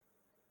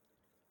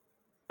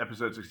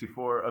Episode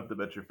 64 of the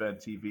Metro Fan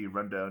TV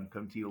Rundown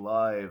come to you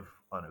live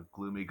on a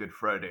gloomy Good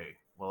Friday.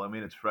 Well, I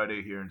mean, it's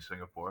Friday here in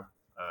Singapore.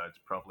 It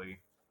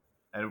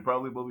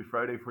probably will be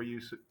Friday for you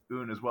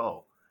soon as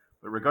well.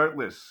 But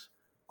regardless,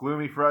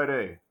 gloomy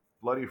Friday,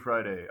 bloody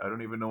Friday, I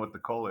don't even know what to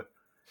call it.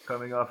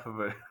 Coming off of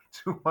a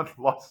 2-1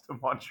 loss to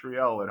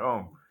Montreal at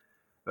home.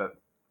 That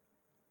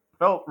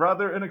felt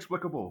rather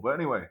inexplicable. But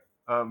anyway,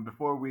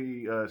 before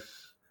we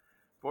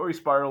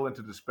spiral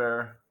into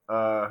despair,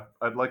 I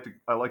like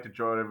to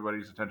draw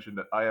everybody's attention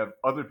that I have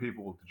other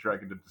people to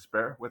drag into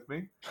despair with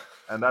me,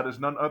 and that is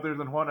none other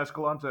than Juan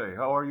Escalante.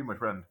 How are you, my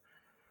friend?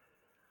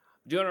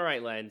 Doing all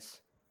right, Lens.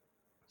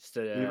 Just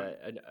You,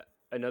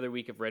 another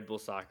week of Red Bull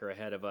soccer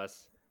ahead of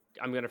us.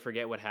 I'm gonna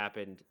forget what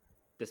happened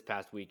this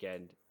past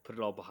weekend. Put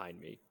it all behind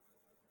me.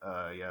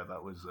 yeah,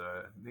 that was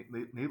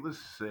needless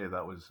to say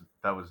that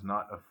was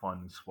not a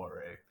fun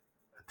soiree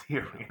at the No,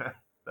 arena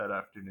that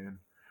afternoon.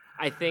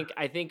 I think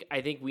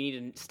we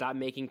need to stop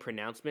making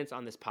pronouncements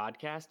on this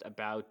podcast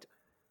about.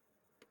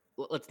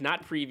 Let's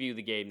not preview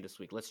the game this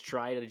week. Let's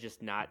try to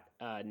just not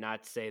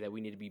say that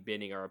we need to be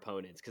binning our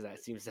opponents because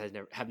that seems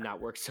to have not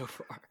worked so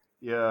far.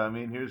 Yeah, I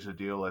mean, here's the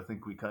deal. I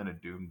think we kind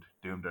of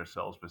doomed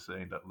ourselves by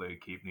saying that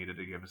Keep needed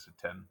to give us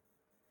a 10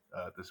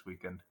 this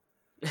weekend.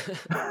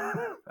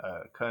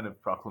 Kind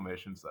of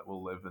proclamations that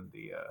will live in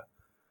the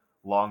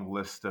long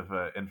list of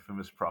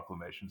infamous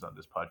proclamations on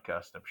this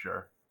podcast, I'm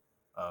sure.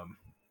 Um,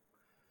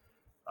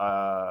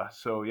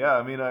 so yeah,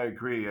 I mean, I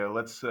agree.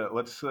 Let's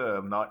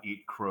not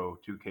eat crow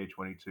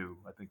 2K22.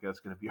 I think that's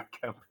going to be our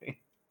campaign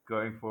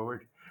going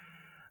forward.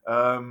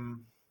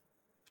 Um,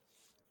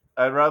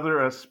 I'd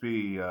rather us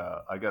be.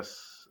 I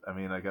guess. I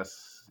mean, I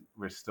guess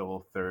we're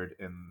still third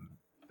in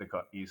the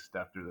East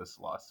after this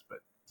loss, but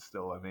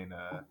still, I mean,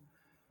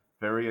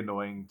 very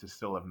annoying to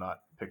still have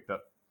not picked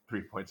up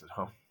 3 points at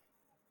home, hmm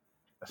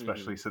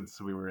especially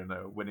since we were in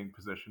a winning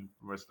position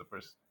for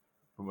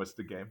most of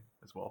the game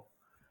as well.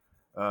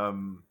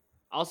 Um,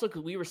 Also,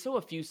 because we were so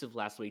effusive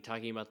last week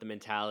talking about the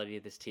mentality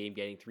of this team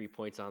getting 3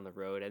 points on the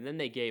road, and then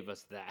they gave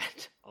us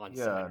that on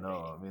yeah, no,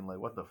 Saturday. I mean, like,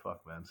 what the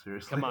fuck, man?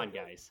 Seriously, Come on,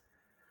 guys.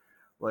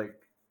 like,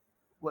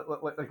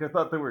 like I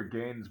thought there were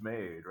gains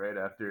made right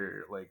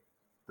after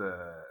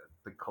the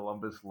the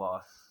Columbus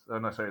loss. Oh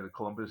no, sorry, the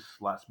Columbus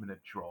last minute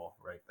draw,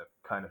 right? That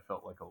kind of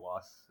felt like a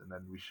loss, and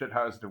then we shit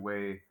housed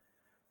away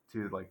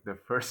to like the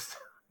first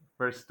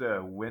first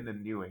win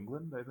in New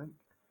England, I think,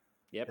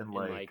 Yep, in in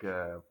like like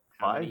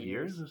how many 5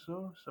 years years or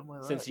so, something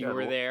like that. since you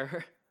were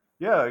there?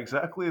 Yeah,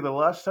 exactly. The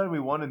last time we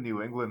won in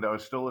New England, I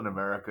was still in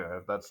America.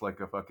 If that's like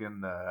a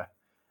fucking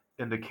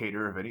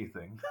indicator of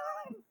anything,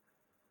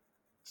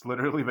 it's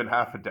literally been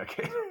half a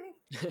decade.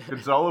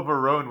 Gonzalo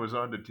Varone was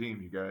on the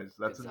team, you guys.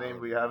 That's a name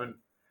Gonzalo Varone.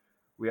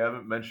 we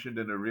haven't mentioned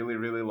in a really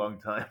really long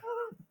time.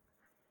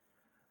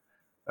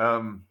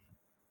 Um,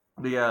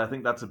 but yeah, I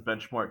think that's a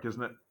benchmark,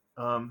 isn't it?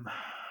 Um,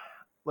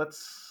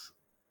 let's.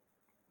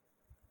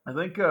 I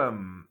think.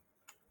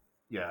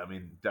 Yeah, I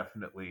mean,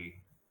 definitely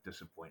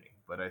disappointing,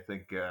 but I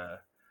think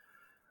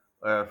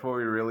before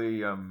we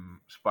really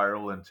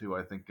spiral into,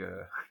 I think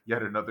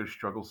yet another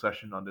struggle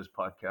session on this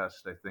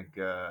podcast. I think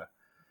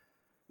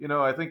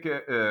I think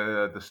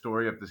the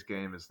story of this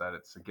game is that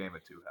it's a game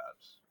of two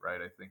halves,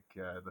 right? I think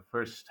the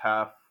first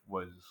half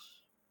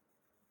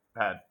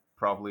had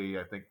probably,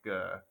 I think,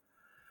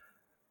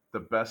 the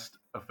best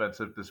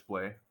offensive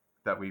display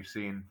that we've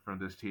seen from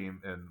this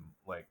team in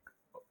like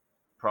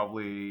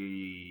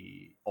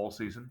probably all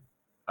season.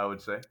 I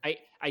would say.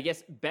 I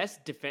guess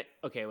best defense.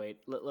 Okay, wait.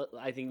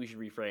 I think we should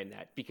reframe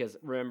that because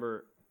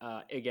remember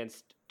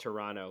against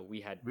Toronto we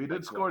had We like did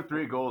what score four?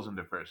 three goals in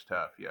the first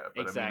half, yeah.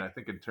 But I mean, I Exact.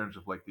 think in terms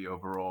of like the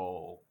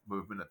overall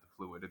movement and the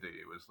fluidity,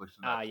 it was like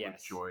an absolute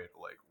Yes, joy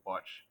to like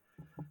watch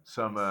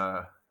some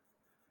yes.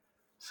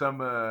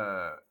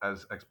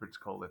 as experts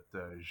call it,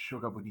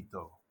 joga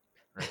bonito,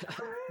 right?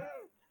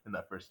 In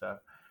that first half.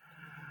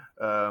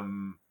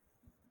 Um,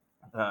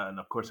 and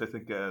of course, I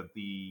think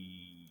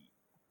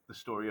the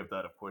story of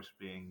that, of course,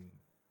 being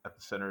at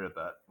the center of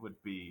that would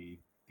be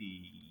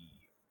the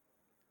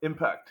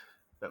impact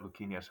that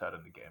Luquinhas had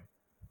in the game,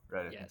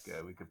 right? I think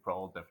Yes. we could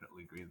probably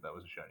definitely agree that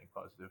was a shining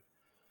positive.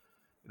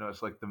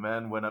 It's like the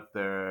man went up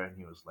there and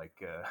he was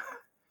like,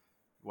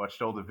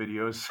 watched all the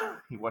videos.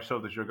 He watched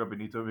all the Joga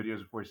Benito videos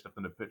before he stepped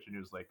on the pitch, and he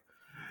was like,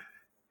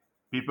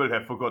 "People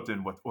have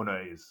forgotten what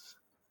honor is.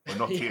 We're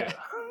not Yeah. here."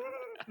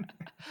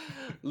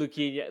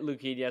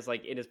 Luquinha's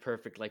like in his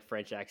perfect like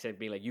French accent,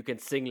 being like, "You can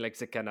sing like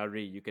the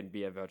canary, you can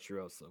be a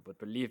virtuoso, but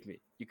believe me,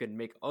 you can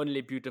make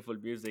only beautiful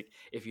music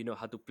if you know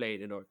how to play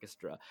in an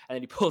orchestra." And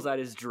then he pulls out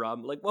his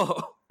drum, like,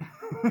 "Whoa!"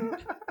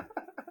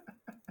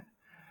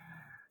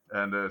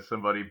 And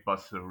somebody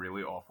busts a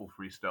really awful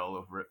freestyle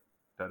over it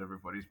that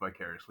everybody's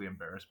vicariously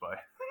embarrassed by,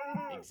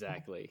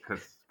 Exactly.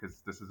 because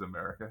this is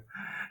America.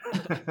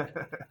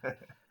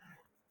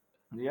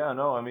 Yeah,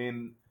 no, I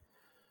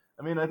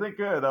think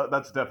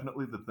that's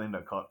definitely the thing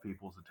that caught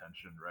people's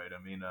attention, right?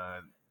 I mean,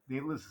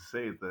 needless to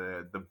say,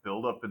 the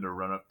build up and the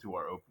run up to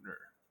our opener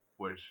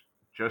was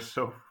just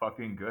so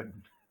fucking good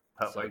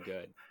that So like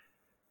good.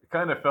 it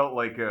kind of felt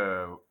like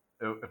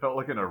it felt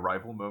like an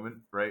arrival moment,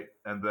 right?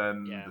 And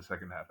then Yeah. the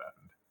second half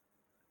happened.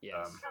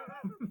 Yes.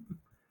 Well,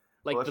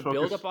 Like let's the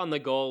build focus. up on the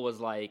goal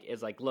was like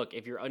is like look,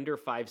 if you're under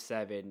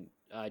 5'7",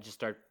 just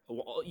start.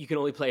 You can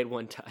only play it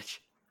one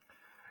touch.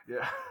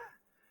 Yeah.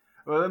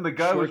 Well, then the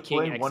guy was Short King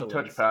playing one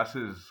touch excellence.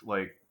 passes,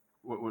 like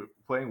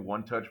playing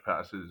one touch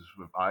passes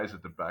with eyes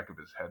at the back of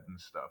his head and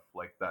stuff,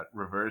 like that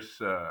reverse,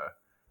 that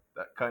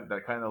kind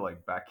of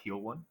like back heel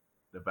one,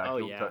 the back Oh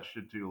heel yeah, touch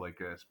into like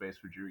a space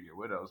for Drew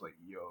Yearwood. I was like,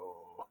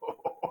 yo.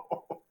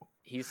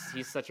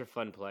 he's such a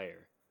fun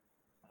player.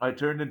 I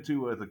turned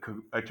into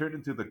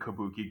the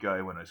Kabuki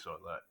guy when I saw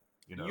that.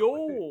 You know, like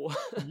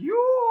the Yo. yo.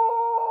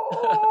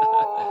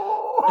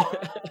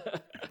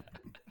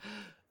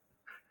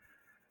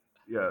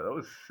 Yeah, that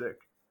was sick.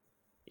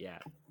 Yeah,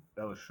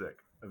 That was sick.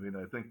 I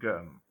think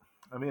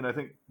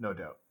no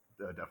doubt,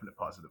 a definite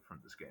positive from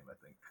this game. I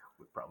think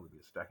would probably be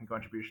his stacking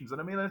contributions, and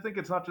I mean, I think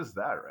it's not just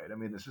that, right? I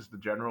mean, it's just the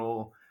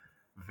general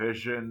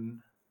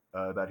vision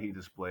that he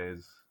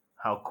displays,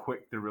 how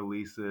quick the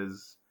release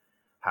is,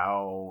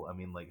 how I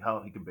mean, like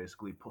how he can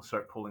basically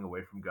start pulling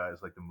away from guys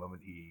like the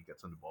moment he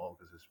gets on the ball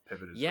because his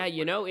pivot is yeah. so You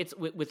quick. know, it's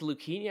with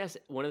Luquinhas.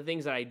 One of the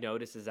things that I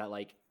noticed is that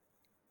like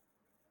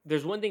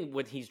there's one thing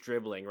when he's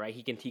dribbling, right?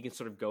 He can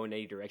sort of go in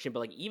any direction, but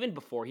like even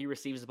before he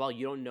receives the ball,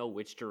 you don't know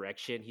which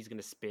direction he's going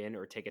to spin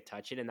or take a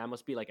touch in, and that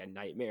must be like a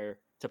nightmare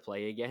to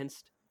play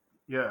against.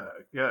 Yeah,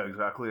 yeah,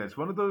 exactly. It's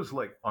one of those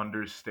like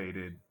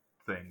understated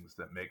things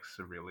that makes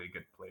a really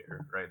good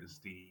player, right? Is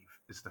the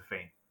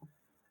feint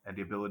and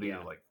the ability to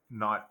Yeah, like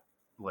not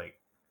like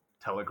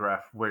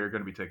telegraph where you're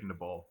going to be taking the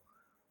ball,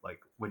 like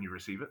when you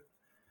receive it.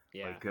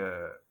 yeah, Like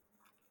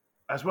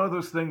as one of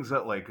those things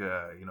that like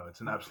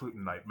it's an absolute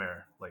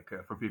nightmare. Like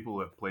for people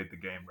who have played the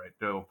game, right?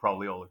 They'll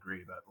probably all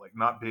agree that like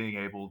not being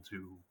able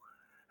to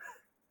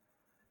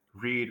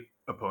read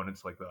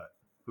opponents like that,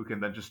 who can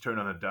then just turn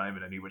on a dime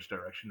in any which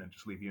direction and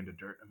just leave you in the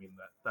dirt. I mean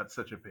that's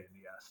such a pain in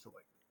the ass to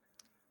like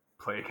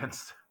play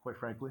against, quite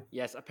frankly.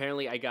 yes.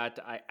 Apparently,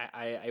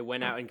 I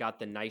went out and got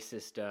the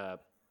nicest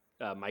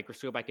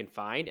microscope I can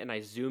find, and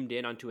I zoomed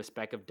in onto a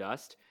speck of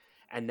dust,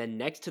 and then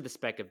next to the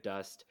speck of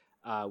dust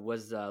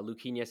was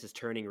Luquinhas'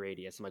 turning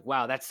radius. I'm like,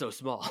 wow, that's so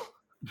small.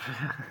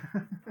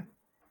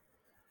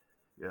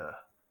 Yeah,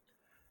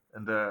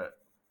 and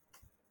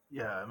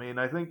yeah, I mean,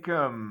 I think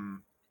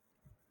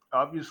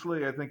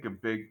obviously, I think a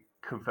big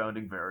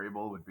confounding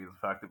variable would be the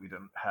fact that we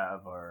didn't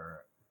have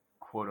our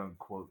quote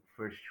unquote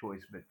first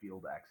choice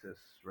midfield access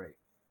right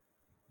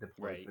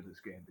deployed Right. for this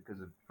game because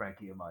of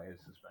Frankie Amaya's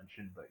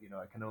suspension. But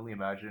I can only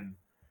imagine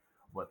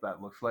what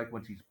that looks like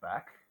once he's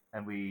back,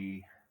 and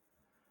we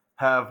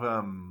have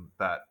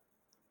that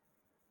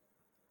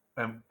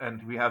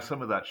and we have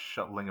some of that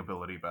shuttling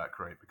ability back,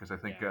 right? Because I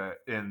think Yeah.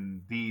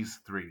 in these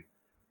three,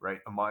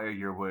 right, Amaya,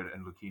 Yearwood,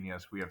 and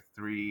Lucinias, we have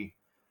three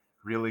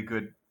really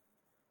good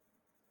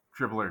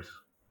dribblers,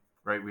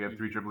 right? We have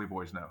three Mhm. dribbly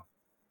boys now.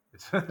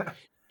 It's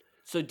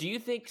So do you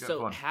think kind of so?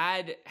 fun.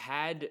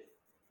 Had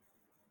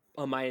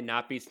Amaya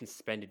not be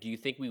suspended, do you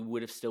think we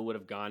would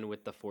have gone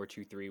with the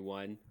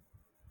 4-2-3-1?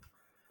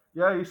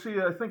 Yeah, you see,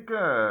 I think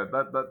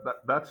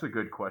that's a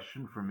good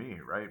question for me,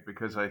 right?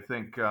 Because I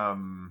think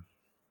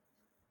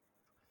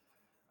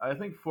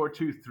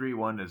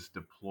 4-2-3-1 is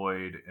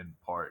deployed in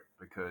part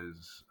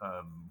because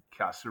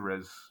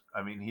Caceres.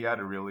 I mean, he had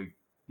a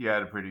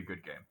pretty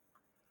good game,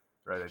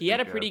 right? I He had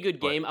a think, pretty good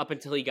but game up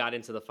until he got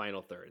into the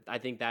final third. I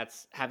think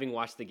that's having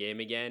watched the game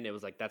again. It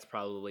was like that's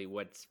probably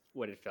what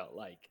it felt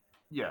like.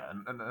 yeah,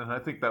 and I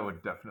think that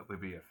would definitely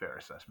be a fair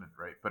assessment,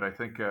 right? But I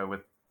think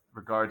with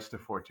regards to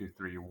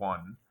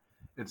 4-2-3-1,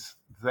 it's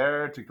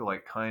there to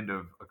like kind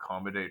of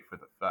accommodate for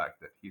the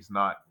fact that he's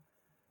not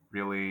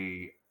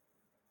really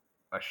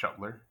a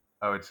shuttler,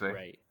 I would say,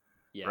 Right.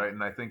 Yeah. right?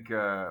 And I think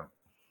the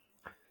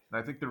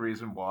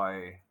reason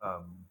why,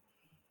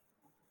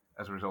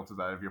 as a result of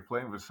that, if you're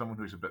playing with someone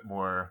who's a bit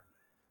more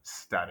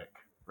static,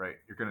 right,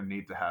 you're going to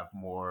need to have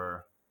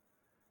more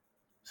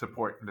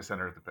support in the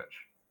center of the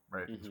pitch,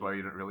 right? That's Hmm. why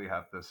you don't really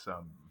have this.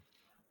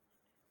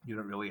 You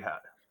don't really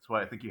have. That's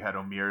why I think you had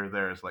Omir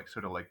there as like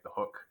sort of like the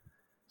hook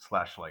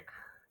slash like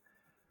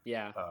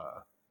Yeah.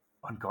 uh,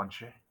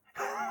 enganche.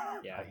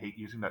 Yeah. I hate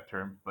using that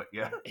term, but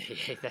yeah,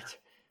 That's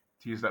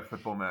to use that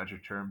football manager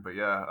term, but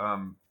yeah,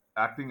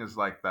 acting is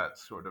like that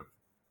sort of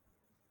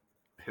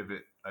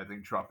pivot. I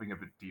think dropping a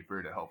bit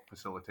deeper to help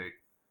facilitate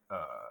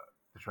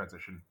the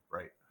transition,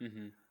 right?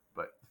 hmm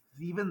But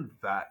even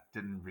that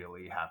didn't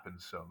really happen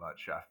so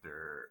much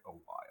after a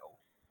while.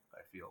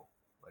 I feel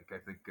like I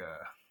think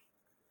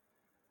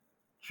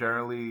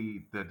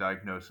generally the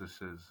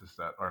diagnosis is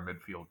that our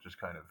midfield just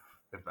kind of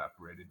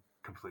evaporated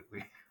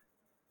completely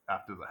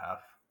after the half,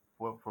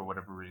 well, for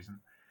whatever reason.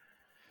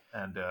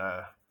 And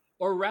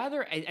or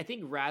rather, I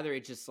think rather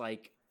it's just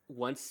like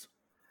once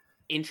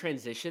in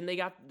transition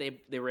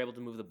they were able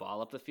to move the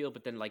ball up the field,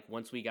 but then like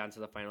once we got into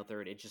the final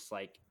third, it just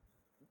like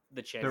the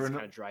there chances were no,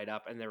 kind of dried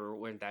up and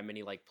weren't that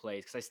many like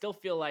plays because I still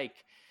feel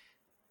like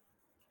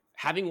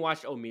having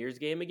watched Omir's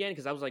game again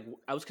because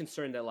I was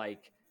concerned that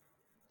like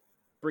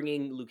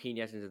bringing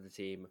Luquinhas into the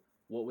team,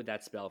 what would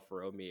that spell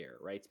for Omir,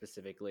 right?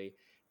 Specifically.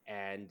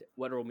 and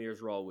what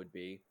Omir's role would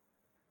be.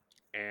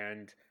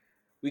 And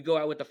we go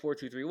out with the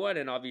 4-2-3-1,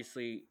 and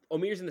obviously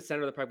Omir's in the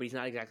center of the park, but he's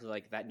not exactly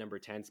like that number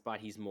 10 spot.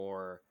 He's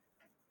more,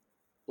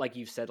 like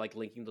you've said, like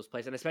linking those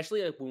plays. And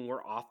especially like when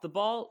we're off the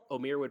ball,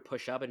 Omir would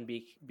push up and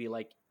be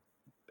like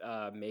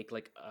make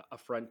like a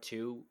front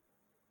two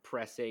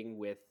pressing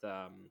with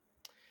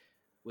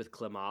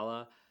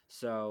Klimala.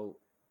 So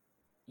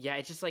yeah,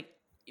 it's just like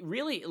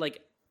really like,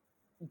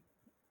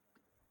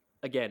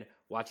 again,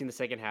 watching the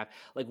second half,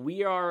 like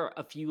we are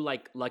a few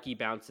like lucky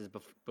bounces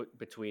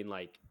between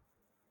like,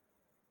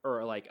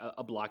 or like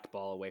a blocked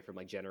ball away from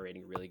like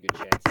generating really good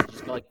chances.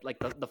 Just like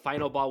the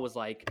final ball was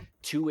like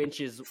 2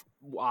 inches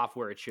off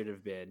where it should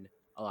have been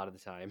a lot of the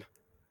time.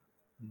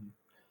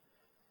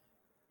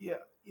 Yeah.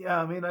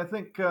 I mean, I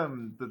think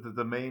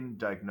the main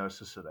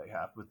diagnosis that I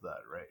have with that,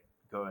 right,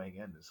 going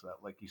in, is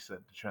that, like you said,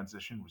 the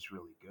transition was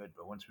really good,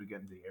 but once we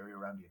get into the area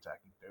around the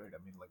attacking third,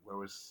 I mean, like, where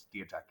was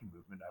the attacking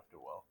movement after a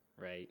while?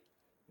 Right.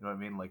 You know what I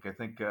mean? Like, I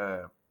think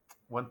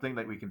one thing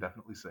that we can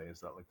definitely say is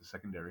that, like, the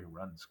secondary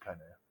runs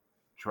kind of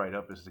dried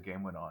up as the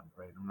game went on,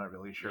 right? I'm not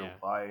really sure Yeah.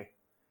 why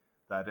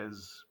that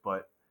is,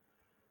 but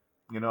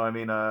I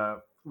mean,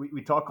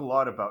 we talk a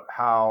lot about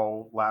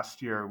how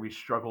last year we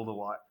struggled a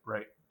lot,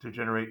 right, to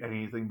generate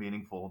anything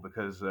meaningful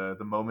because the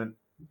moment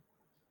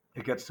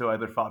it gets to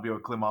either Fabio or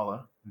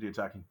Klimala in the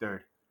attacking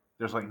third,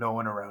 there's like no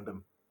one around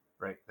him,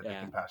 right, that they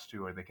Yeah. can pass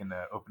to or they can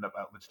open up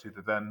outlets to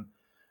then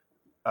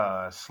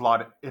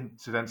slot in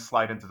to then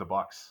slide into the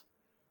box,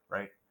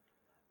 right?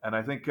 And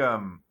I think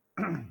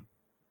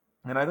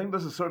and I think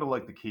this is sort of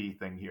like the key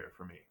thing here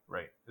for me,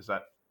 right? Is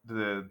that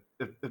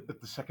if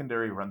the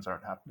secondary runs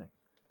aren't happening,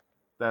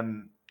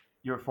 then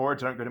your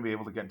forwards aren't going to be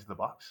able to get into the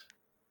box.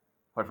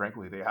 Quite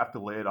frankly, they have to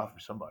lay it off for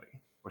somebody,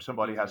 or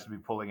somebody has to be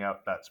pulling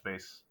out that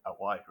space out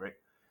wide, right?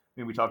 I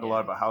mean, we talk a lot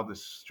Yeah. about how the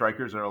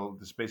strikers are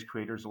the space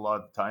creators a lot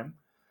of the time,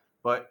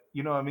 but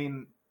I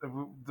mean,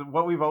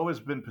 what we've always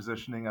been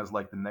positioning as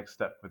like the next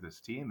step for this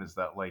team is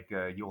that like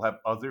you'll have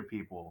other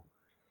people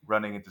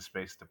running into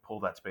space to pull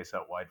that space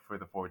out wide for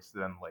the forwards to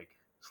then like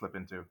slip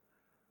into.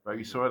 Right,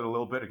 you saw it a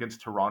little bit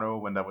against Toronto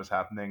when that was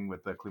happening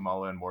with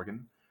Klimala and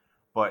Morgan,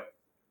 but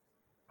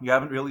you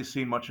haven't really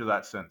seen much of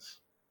that since,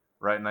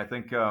 right? And I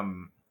think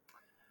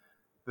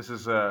this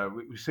is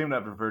we seem to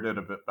have reverted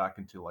a bit back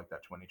into like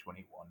that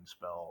 2021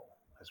 spell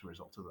as a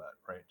result of that,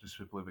 right? Just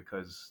simply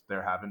because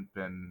there haven't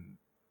been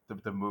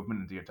the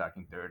movement in the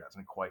attacking third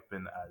hasn't quite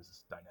been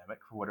as dynamic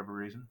for whatever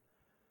reason,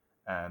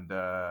 and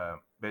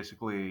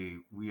basically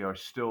we are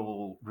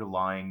still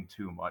relying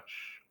too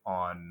much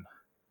on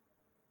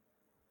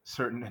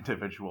certain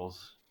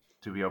individuals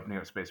to be opening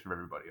up space for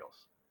everybody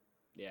else.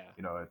 Yeah.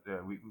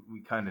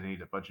 We kind of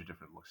need a bunch of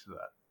different looks to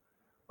that.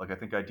 Like I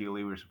think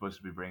ideally we're supposed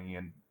to be bringing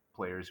in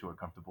players who are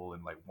comfortable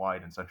in like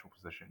wide and central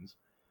positions,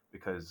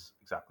 because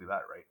exactly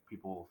that, right?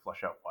 People will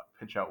flush out,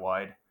 pinch out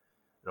wide.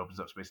 It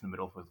opens up space in the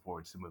middle for the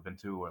forwards to move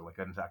into, or like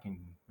an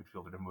attacking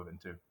midfielder to move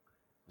into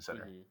the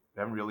center. We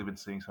haven't really been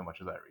seeing so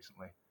much of that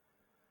recently.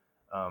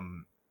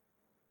 And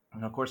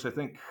of course, I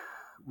think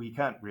we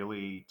can't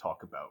really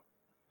talk about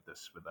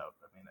this without,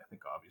 I mean, I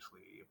think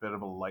obviously a bit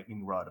of a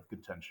lightning rod of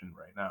contention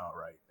right now,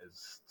 right,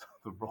 is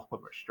the role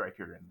of our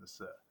striker in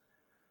this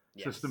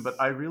system. But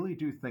I really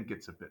do think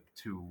it's a bit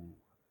too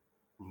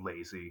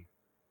lazy,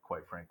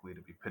 quite frankly,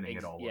 to be pinning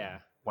it all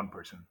on one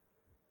person.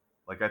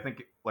 Like I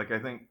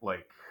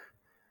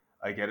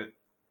get it.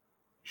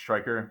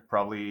 Striker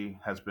probably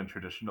has been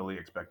traditionally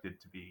expected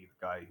to be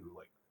the guy who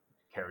like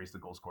carries the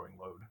goal scoring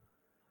load,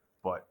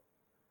 but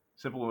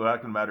simple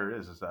fact of the matter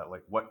is that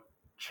like what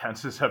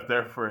chances have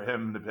there for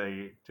him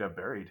to have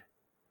buried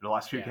the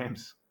last few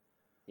games?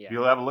 Yeah. If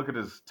you have a look at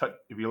his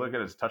if you look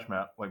at his touch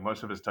map, like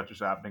most of his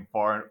touches are happening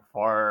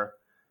far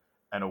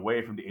and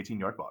away from the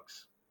 18-yard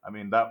box. I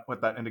mean, that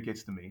what that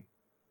indicates to me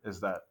is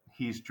that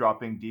he's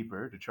dropping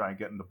deeper to try and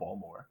get in the ball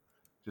more,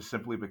 just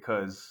simply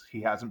because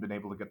he hasn't been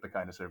able to get the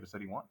kind of service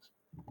that he wants.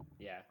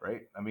 Yeah.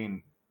 Right. I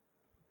mean,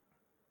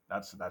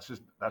 that's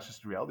just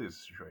the reality of the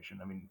situation.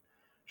 I mean,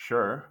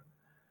 sure.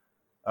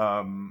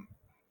 Um,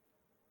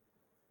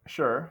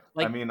 sure.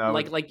 Like, I mean, I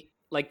would.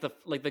 Like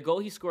the goal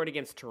he scored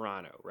against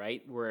Toronto,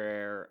 right?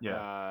 Where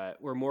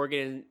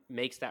Morgan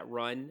makes that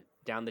run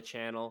down the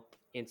channel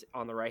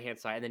on the right hand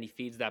side, and then he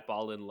feeds that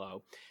ball in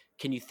low.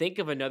 Can you think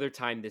of another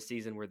time this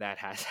season where that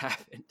has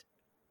happened?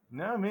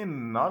 No, I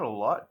mean not a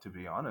lot, to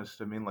be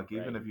honest. I mean, like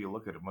even if you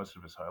look at most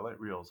of his highlight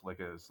reels, like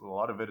a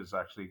lot of it is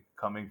actually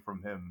coming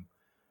from him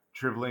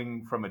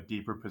dribbling from a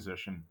deeper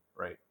position,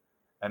 right,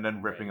 and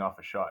then ripping off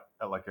a shot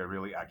at like a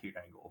really acute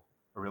angle,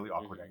 a really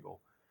awkward angle.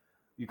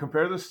 You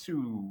compare this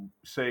to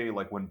say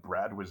like when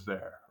Brad was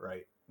there,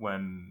 right,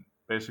 when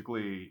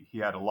basically he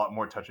had a lot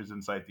more touches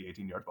inside the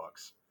 18-yard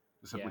box,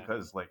 simply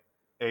because like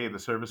the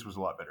service was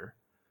a lot better,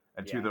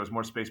 and two, there was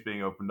more space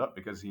being opened up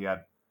because he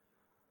had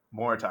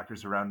more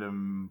attackers around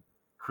him,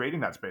 creating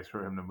that space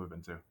for him to move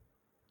into.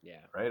 Yeah.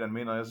 Right. I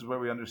mean, this is where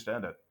we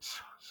understand it.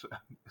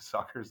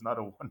 Soccer is not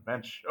a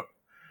one-man show.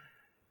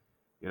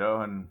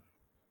 And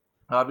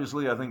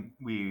Obviously, I think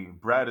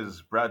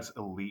Brad's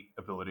elite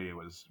ability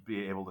was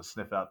be able to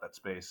sniff out that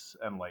space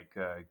and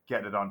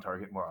get it on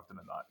target more often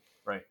than not,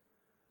 right?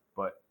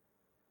 But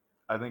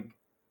I think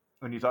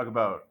when you talk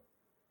about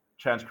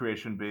chance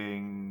creation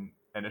being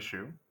an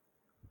issue,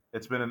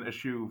 it's been an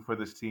issue for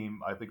this team.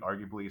 I think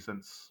arguably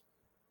since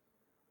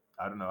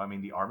I don't know. I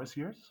mean, the Armas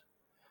years.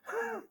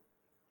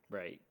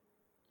 Right.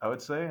 I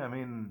would say. I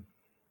mean,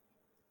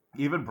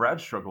 even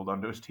Brad struggled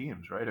on those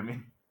teams, right? I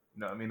mean,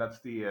 no, I mean that's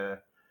the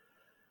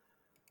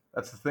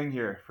thing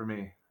here for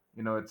me.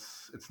 You know,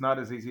 it's not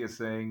as easy as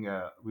saying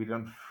we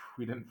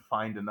didn't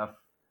find enough.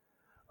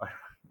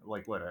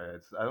 Like what?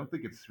 I don't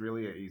think it's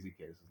really an easy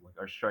case. It's like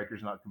our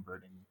striker's not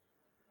converting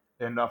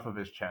enough of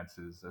his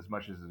chances as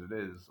much as it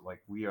is.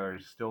 Like we are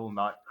still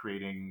not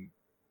creating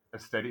a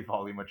steady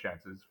volume of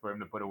chances for him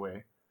to put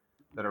away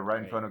that are right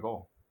in Right. front of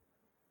goal.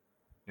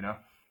 You know,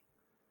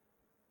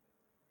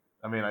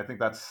 I mean, I think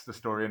that's the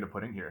story into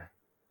putting here.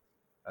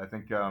 I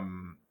think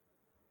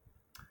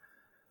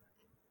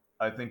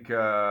I think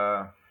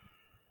I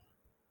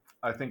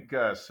think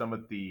some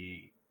of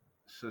the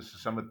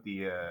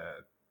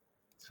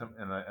some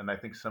and I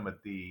think some of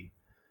the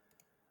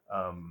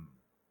um,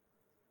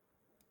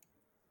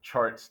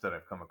 charts that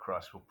I've come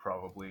across will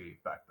probably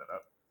back that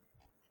up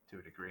to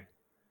a degree.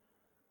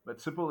 But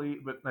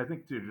I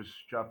think to just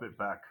drop it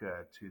back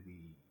to the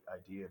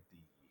idea of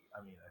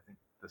I mean, I think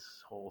this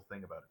whole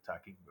thing about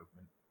attacking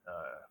movement.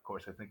 Of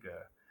course, I think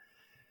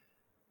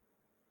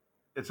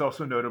it's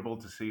also notable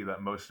to see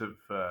that most of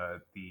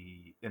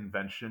the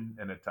invention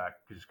and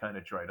attack just kind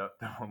of dried up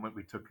the moment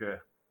we took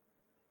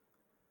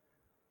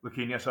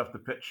Luquinhas off the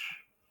pitch.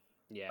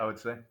 I Yeah. would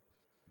say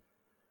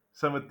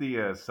some of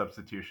the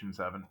substitutions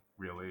haven't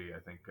really, I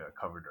think,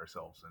 covered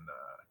ourselves in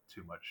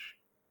too much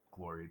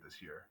glory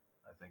this year.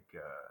 I think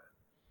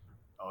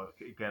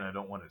again, I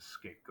don't want to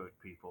scapegoat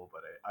people,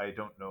 but I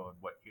don't know in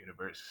what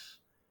universe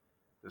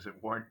does it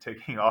warrant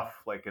taking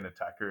off like an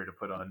attacker to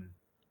put on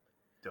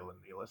Dylan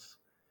Nealis.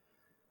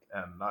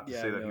 And not to Yeah,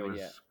 I say have that he no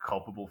idea. was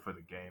culpable for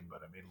the game,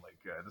 but I mean,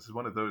 this is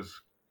one of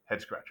those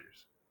head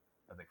scratchers.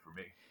 I think for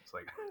me, it's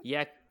like,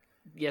 Yeah,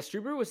 yeah.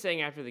 Struber was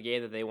saying after the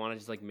game that they want to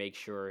just like make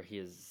sure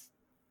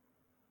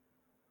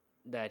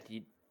that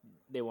he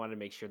they want to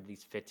make sure that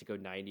he's fit to go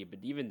 90. But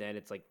even then,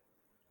 it's like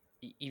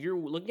if you're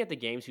looking at the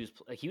games,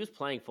 he was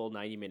playing full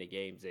 90-minute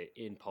games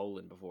in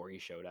Poland before he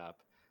showed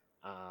up.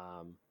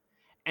 Um,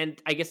 and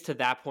I guess to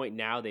that point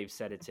now, they've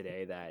said it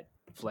today that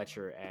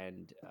Fletcher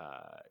and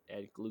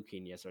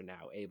Luquinhas are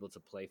now able to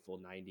play full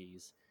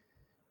 90s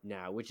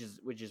now, which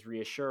is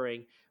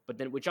reassuring. But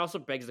then, which also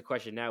begs the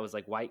question now is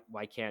like why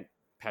can't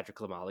Patrick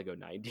Klimala go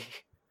 90?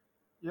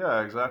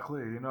 yeah,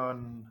 exactly. You know,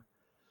 and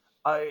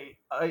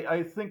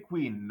I think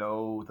we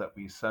know that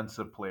we sense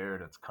a player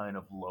that's kind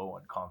of low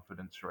on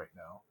confidence right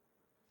now,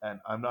 and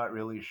I'm not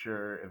really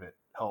sure if it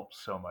helps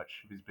so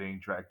much if he's being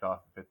dragged off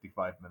in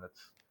 55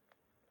 minutes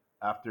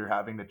after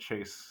having to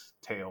chase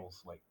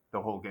tails like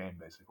the whole game,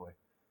 basically.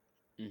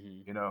 Hmm.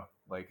 You know,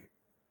 like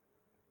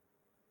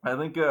I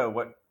think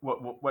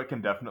what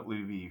can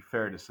definitely be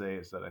fair to say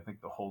is that I think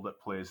the hold up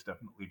plays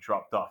definitely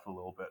dropped off a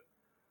little bit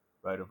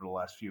right over the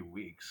last few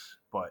weeks,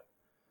 but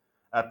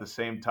at the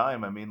same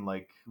time, I mean,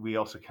 like we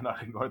also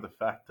cannot ignore the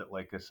fact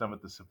that some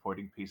of the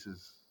supporting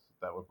pieces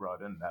that were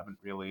brought in haven't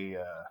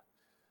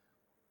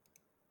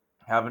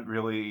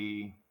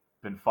really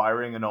been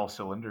firing in all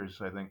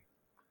cylinders. I think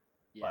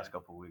Yeah. last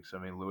couple of weeks. I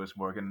mean, Lewis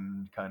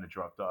Morgan kind of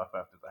dropped off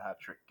after the hat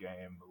trick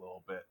game a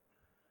little bit.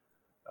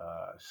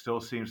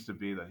 Still seems to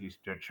be that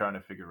they're trying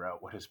to figure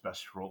out what his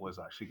best role is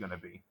actually going to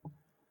be.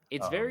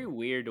 It's very Um,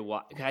 weird to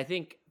watch. I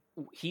think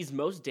he's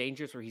most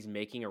dangerous where he's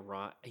making a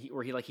run,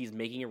 he's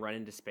making a run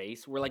into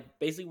space, where like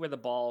basically where the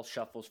ball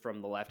shuffles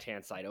from the left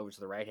hand side over to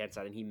the right hand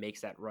side, and he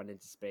makes that run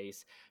into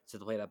space to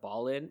play that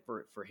ball in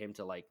for him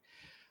to like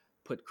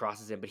put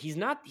crosses in. But he's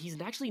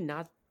actually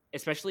not,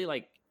 especially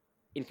like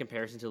in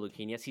comparison to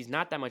Luquinhas, he's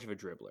not that much of a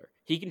dribbler.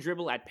 He can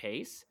dribble at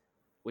pace,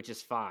 which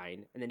is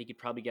fine, and then he could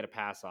probably get a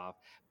pass off.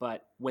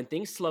 But when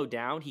things slow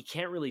down, he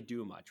can't really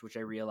do much, which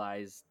I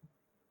realized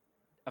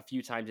a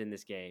few times in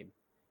this game.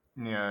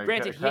 yeah,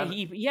 Granted, kind of.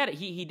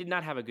 he did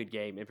not have a good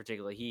game in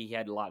particular. He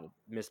had a lot of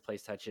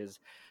misplaced touches.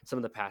 Some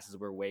of the passes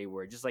were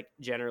wayward, just like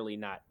generally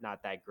not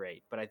that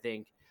great. But I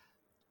think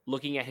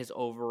looking at his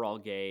overall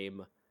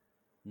game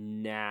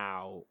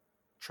now,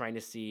 trying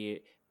to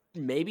see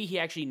maybe he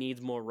actually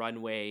needs more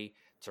runway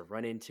to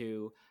run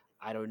into.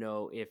 I don't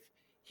know if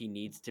he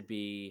needs to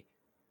be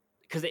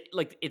because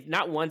it's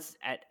not once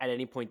at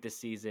any point this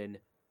season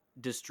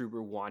does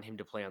Struber want him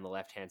to play on the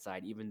left hand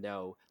side, even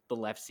though the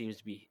left seems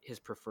to be his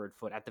preferred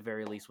foot at the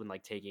very least when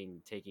like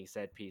taking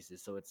set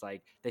pieces. So it's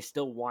like they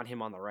still want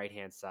him on the right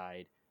hand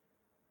side,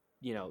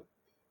 you know,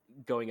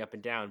 going up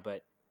and down.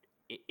 But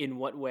in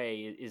what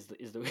way is the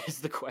is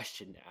the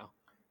question now?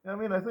 I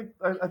mean, I think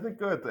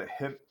the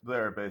hint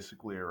there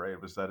basically,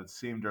 right, was that it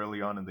seemed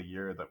early on in the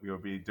year that we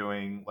would be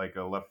doing like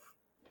a left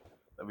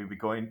that we'd be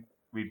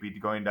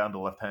going down the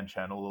left hand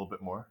channel a little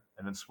bit more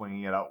and then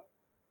swinging it out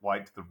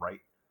wide to the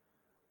right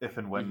if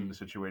and when Hmm. the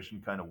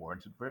situation kind of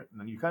warranted for it. And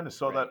then you kind of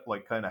saw Right. that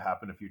like kind of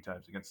happen a few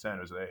times against San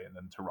Jose and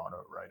then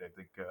Toronto, right? I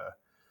think a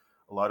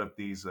lot of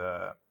these,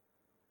 a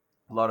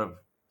lot of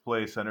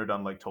play centered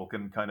on like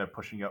Tolkien kind of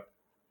pushing up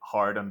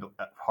hard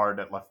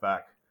at left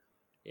back,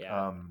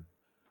 Yeah. um,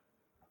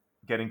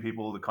 getting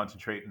people to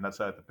concentrate on that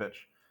side of the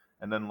pitch.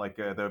 And then like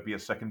there would be a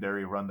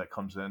secondary run that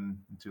comes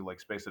in into like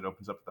space that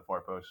opens up at the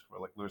far post for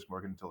like Lewis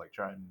Morgan to like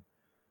try and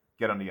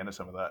get on the end of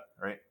some of that,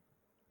 right?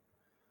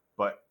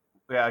 But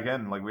yeah,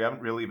 again, like we haven't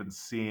really been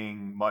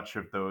seeing much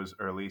of those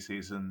early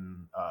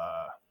season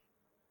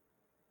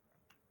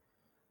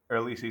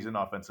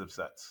offensive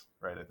sets,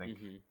 right? I think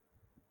Hmm.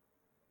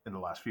 in the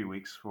last few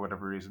weeks for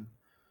whatever reason.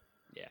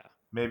 Yeah.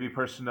 Maybe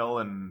personnel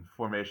and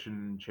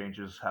formation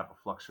changes have a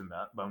flux in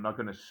that, but I'm not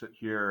going to sit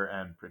here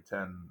and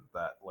pretend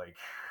that like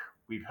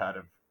we've had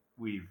a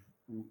we've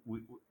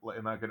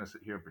I'm not going to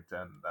sit here and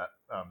pretend that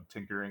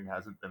tinkering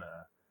hasn't been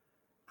a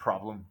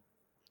problem.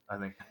 I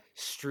think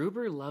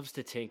Struber loves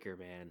to tinker,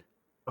 man.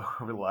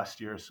 over the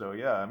last year or so,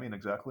 yeah. I mean,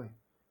 exactly.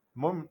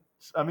 More,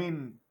 I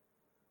mean,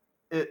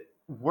 it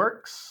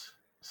works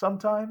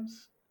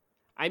sometimes.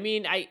 I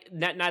mean, I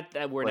not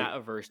that we're Like, not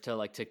averse to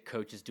like to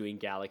coaches doing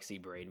galaxy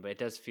brain, but it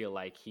does feel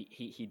like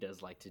he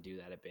does like to do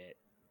that a bit.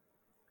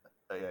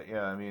 yeah,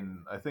 yeah. I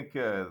mean, I think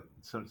so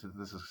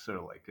this is sort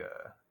of like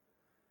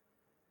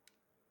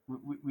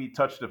we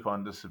touched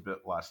upon this a bit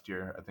last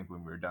year. I think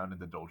when we were down in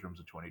the doldrums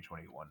of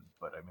 2021.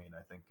 But I mean,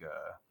 I think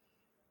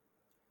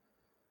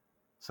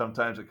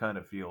sometimes it kind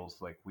of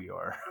feels like we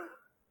are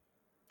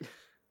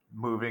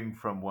moving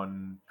from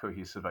one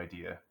cohesive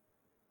idea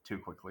too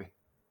quickly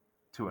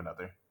to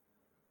another,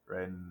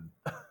 right? And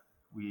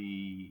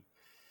we,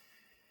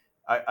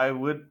 I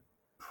would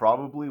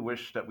probably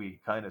wish that we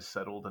kind of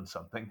settled on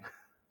something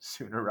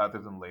sooner rather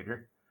than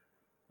later,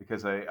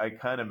 because I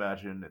kind of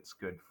imagine it's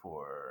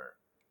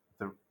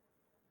the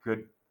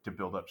good to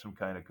build up some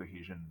kind of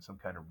cohesion, some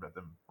kind of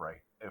rhythm,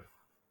 right? If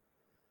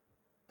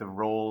the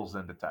roles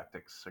and the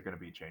tactics are going to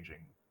be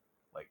changing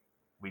like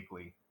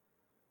weekly,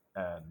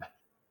 and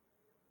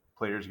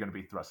players are going to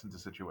be thrust into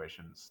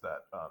situations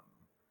that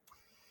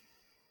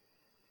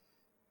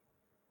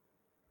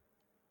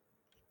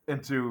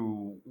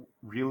into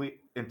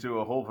into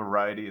a whole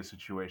variety of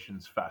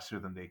situations faster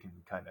than they can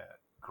kind of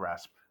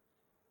grasp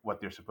what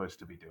they're supposed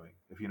to be doing,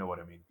 if you know what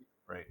I mean,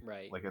 right?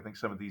 Right. Like I think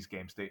some of these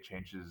game state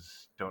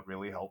changes don't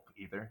really help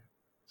either.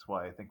 That's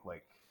why I think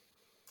like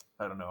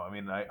I don't know. I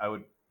mean, I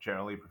would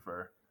generally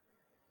prefer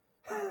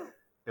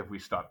if we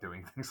stop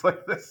doing things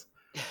like this,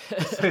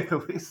 to say the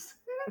least.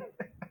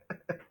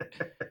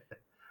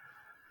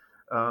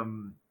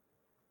 um,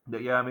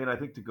 but yeah, I mean, I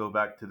think to go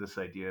back to this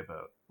idea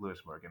about Lewis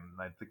Morgan,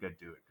 I think I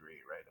do agree,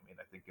 right? I mean,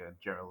 I think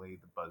generally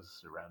the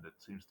buzz around it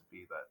seems to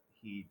be that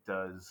he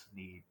does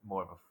need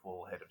more of a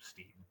full head of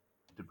steam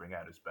to bring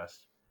out his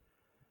best.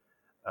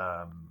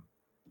 Um,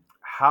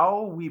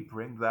 how we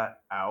bring that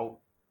out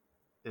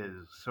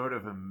is sort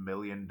of $1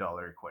 million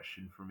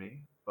question for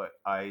me, but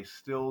I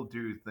still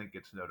do think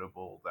it's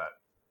notable that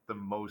the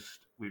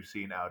most we've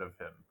seen out of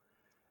him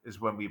is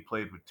when we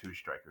played with two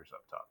strikers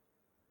up top,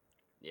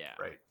 Yeah.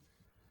 right?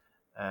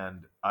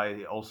 And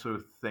I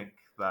also think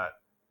that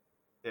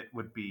it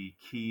would be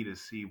key to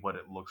see what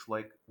it looks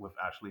like with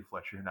Ashley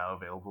Fletcher now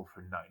available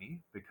for 90,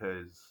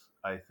 because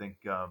I think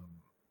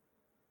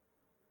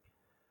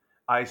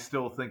I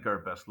still think our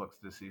best looks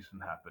this season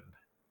happened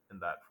in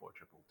that 4-2-2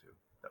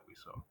 that we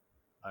saw.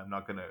 I'm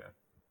not gonna.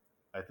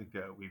 I think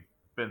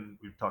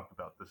we've talked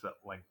about this at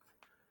length,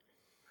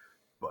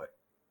 but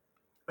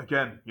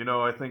again,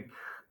 I think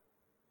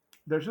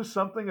there's just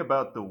something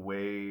about the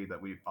way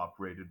that we've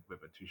operated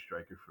with a two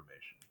striker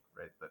formation,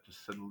 right? That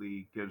just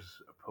suddenly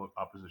gives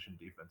opposition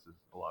defenses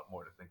a lot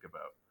more to think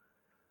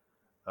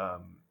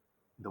about.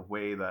 The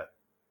way that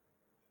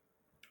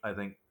I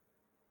think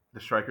the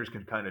strikers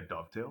can kind of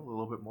dovetail a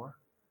little bit more,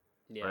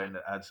 right? Yeah. And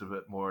it adds a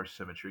bit more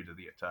symmetry to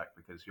the attack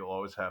because you'll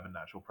always have a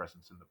natural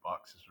presence in the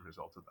box as a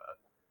result of that.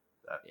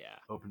 That Yeah.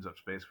 opens up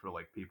space for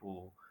like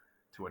people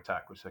to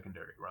attack with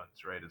secondary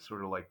runs, right? It's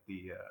sort of like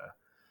the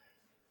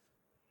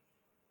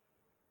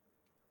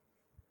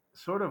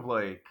sort of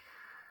like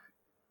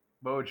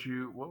what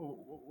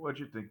would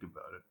you think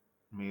about it?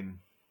 I mean,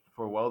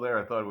 for a while there,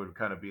 I thought it would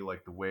kind of be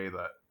like the way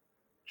that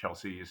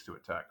Chelsea used to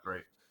attack,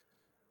 right?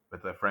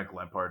 With Frank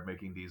Lampard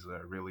making these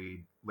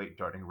really late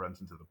darting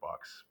runs into the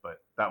box, but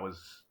that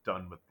was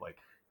done with like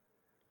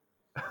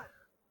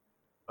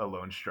a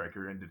lone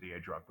striker in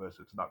Didier Drogba,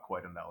 so it's not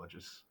quite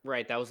analogous.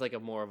 Right. That was like a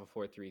more of a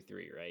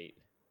 4-3-3, right?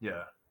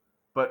 Yeah,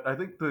 but I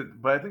think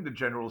the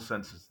general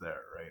sense is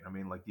there, right? I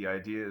mean, like the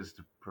idea is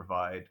to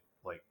provide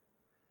like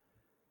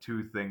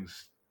two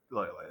things,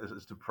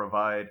 is to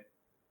provide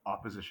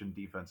opposition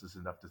defenses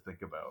enough to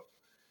think about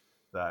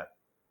that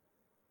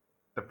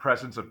the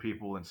presence of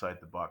people inside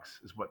the box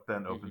is what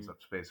then opens Hmm.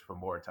 up space for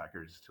more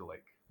attackers to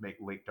like make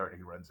late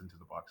darting runs into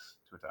the box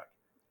to attack,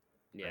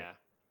 right?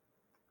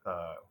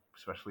 Yeah.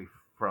 Especially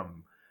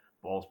from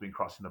balls being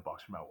crossed in the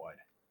box from out wide.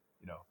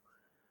 You know,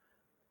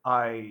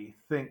 I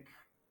think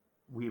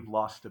we've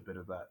lost a bit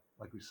of that,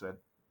 like we said,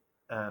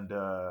 and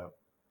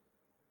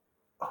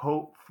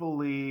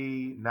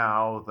hopefully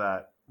now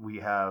that we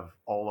have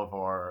all of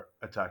our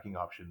attacking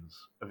options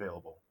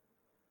available,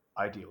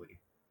 ideally,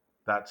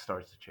 that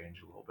starts to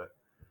change a little bit.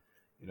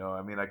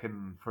 I mean, I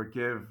can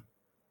forgive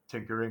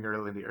tinkering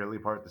early in the early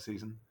part of the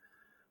season,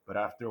 but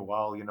after a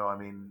while, I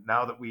mean,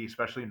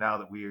 especially now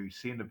that we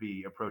seem to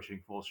be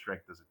approaching full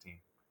strength as a team,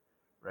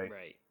 right?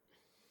 Right.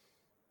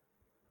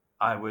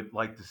 I would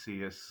like to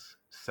see us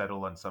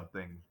settle on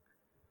something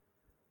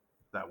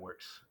that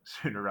works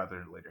sooner rather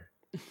than later.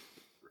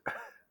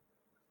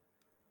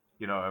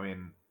 I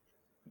mean,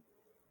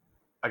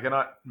 I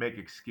cannot make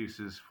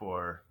excuses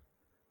for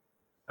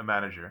a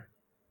manager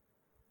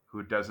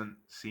who doesn't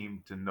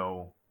seem to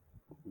know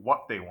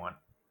what they want,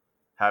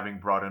 having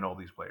brought in all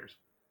these players,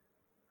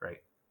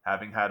 right?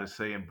 Having had a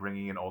say in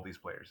bringing in all these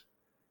players.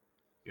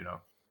 You know,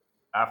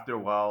 After a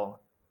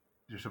while,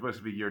 you're supposed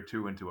to be year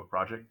two into a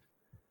project,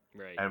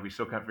 Right. and we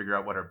still can't figure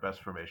out what our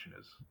best formation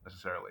is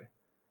necessarily,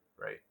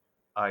 right?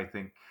 I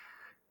think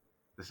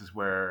this is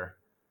where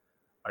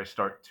I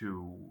start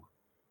to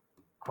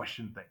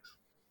question things.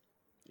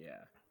 Yeah.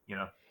 You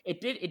know,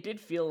 It did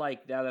feel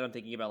like, now that I'm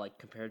thinking about, like,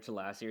 compared to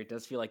last year, it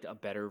does feel like a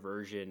better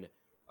version,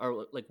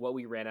 or like what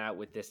we ran out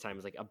with this time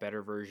is like a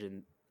better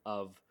version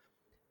of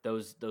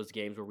those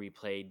games where we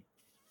played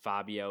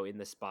Fabio in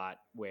the spot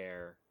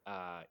where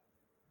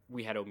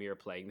we had O'Meara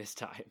playing this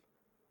time.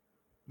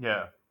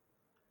 yeah,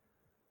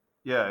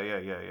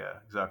 yeah.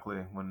 Exactly.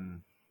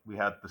 When we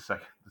had the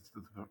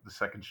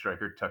second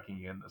striker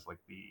tucking in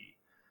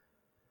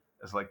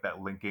as like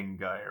that linking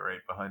guy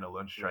right behind a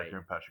lone striker Right.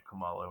 and Patrick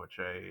Kamala, which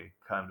I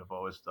kind of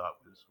always thought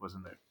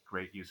wasn't a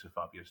great use of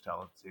Fabio's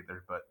talents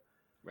either. But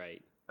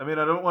Right. I mean,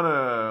 I don't want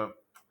to.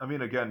 I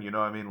mean, again,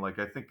 I mean, like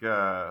I think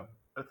I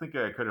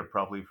could have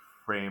probably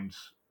framed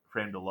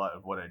a lot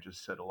of what I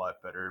just said a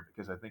lot better,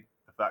 because I think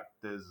the fact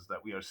is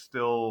that we are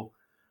still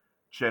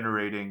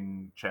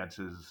generating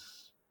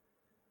chances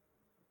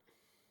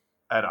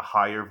at a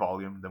higher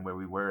volume than where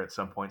we were at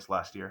some points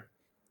last year,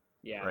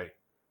 Yeah. right?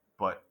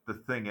 But the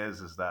thing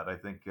is that I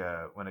think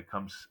when it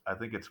comes, I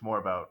think it's more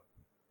about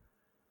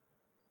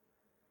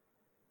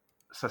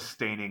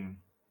sustaining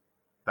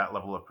that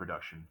level of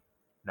production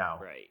now,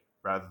 Right.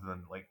 rather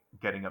than like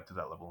getting up to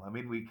that level. I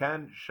mean, we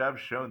have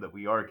shown that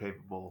we are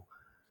capable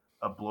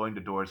of blowing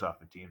the doors off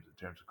the teams in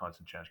terms of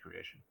constant chance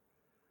creation,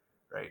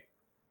 right?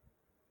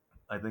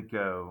 I think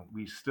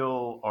we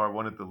still are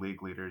one of the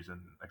league leaders in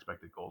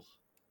expected goals,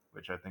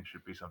 which I think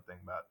should be something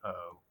that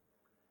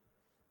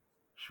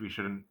we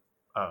shouldn't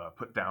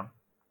put down,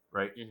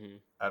 right, Mm-hmm.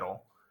 at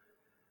all.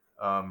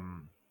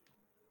 Um,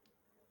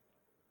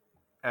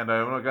 and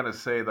I'm gonna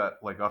say that,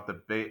 like, off the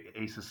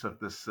basis of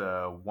this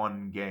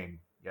one game,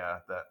 yeah,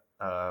 that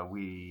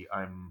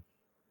I'm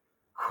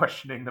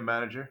questioning the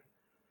manager.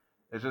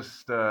 It's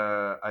just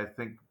I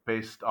think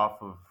based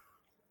off of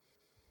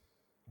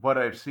what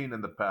I've seen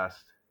in the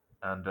past,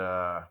 and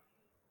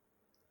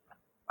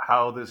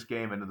how this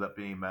game ended up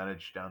being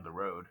managed down the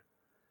road,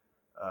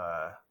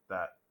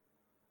 that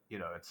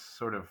it's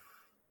sort of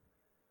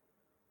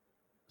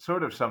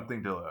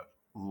something to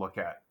look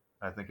at.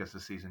 I think as the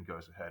season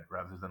goes ahead,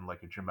 rather than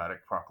like a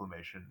dramatic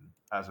proclamation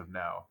as of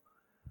now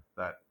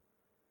that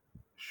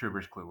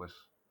Schubers clueless.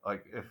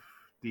 Like, if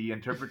the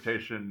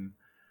interpretation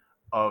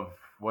of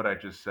what I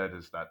just said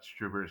is that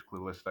Struber is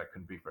clueless, that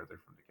couldn't be further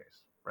from the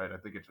case, right? I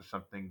think it's just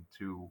something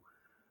to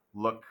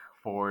look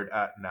forward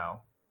at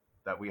now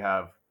that we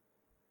have,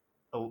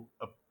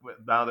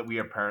 now that we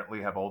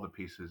apparently have all the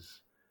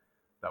pieces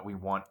that we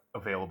want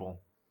available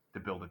to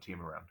build a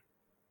team around,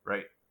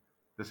 right?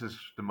 This is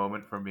the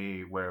moment for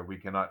me where we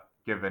cannot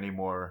give any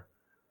more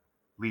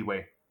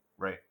leeway,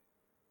 right?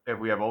 If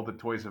we have all the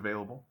toys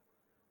available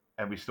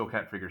and we still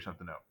can't figure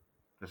something out,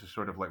 this is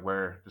sort of like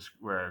where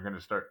I'm going to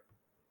start,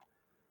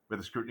 where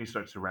the scrutiny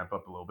starts to ramp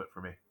up a little bit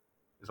for me.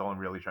 Is all I'm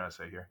really trying to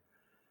say here.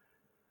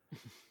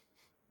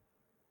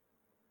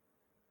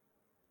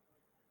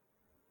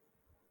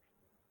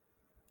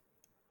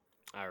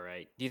 All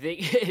right. Do you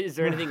think is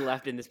there anything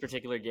left in this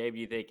particular game? Do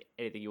you think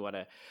anything you want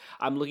to?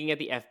 I'm looking at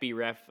the FB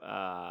Ref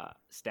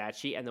stat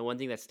sheet, and the one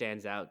thing that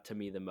stands out to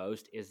me the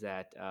most is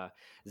that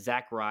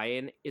Zach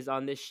Ryan is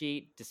on this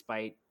sheet,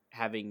 despite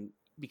having,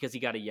 because he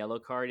got a yellow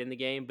card in the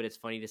game. But it's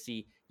funny to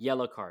see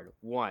yellow card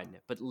one,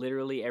 but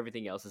literally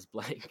everything else is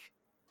blank.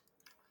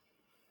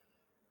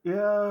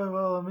 Yeah,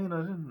 well, I mean,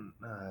 I didn't.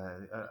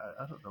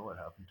 I don't know what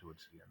happened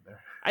towards the end there.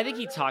 I think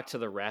he talked to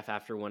the ref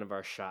after one of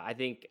our shot. I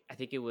think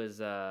it was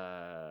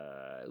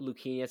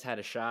Lucanius had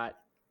a shot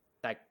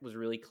that was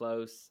really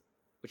close,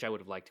 which I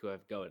would have liked to have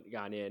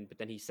gone in. But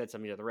then he said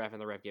something to the ref,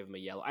 and the ref gave him a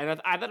yellow. And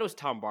I thought it was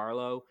Tom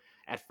Barlow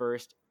at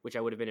first, which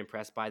I would have been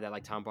impressed by. That,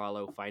 like, Tom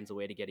Barlow finds a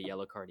way to get a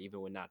yellow card even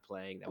when not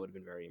playing. That would have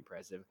been very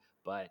impressive.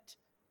 But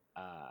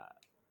uh,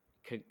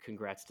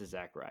 congrats to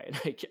Zach Ryan,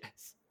 I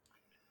guess.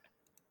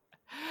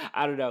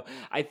 I don't know.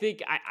 I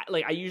think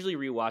I usually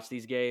rewatch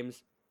these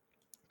games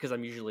because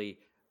I'm usually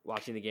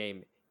watching the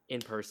game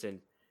in person,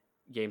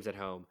 games at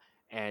home,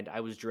 and I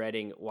was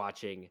dreading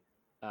watching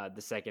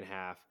the second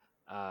half.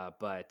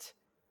 But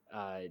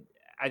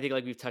I think,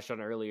 like we've touched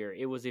on earlier,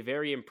 it was a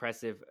very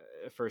impressive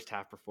first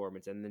half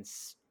performance, and then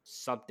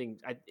something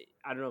I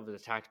don't know if it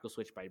was a tactical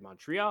switch by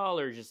Montreal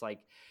or just like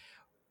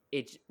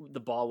the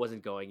ball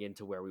wasn't going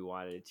into where we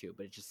wanted it to,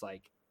 but it's just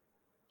like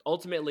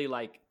ultimately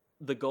like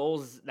the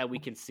goals that we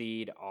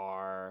concede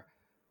are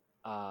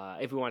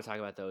if we want to talk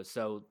about those.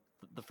 So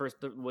the first,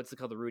 what's it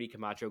called, the Rudy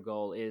Camacho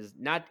goal is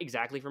not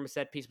exactly from a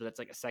set piece, but that's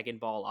like a second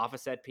ball off a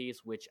set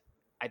piece, which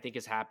I think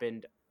has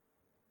happened.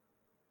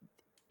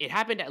 It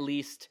happened at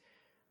least.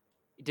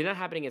 It did not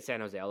happen against San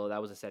Jose, although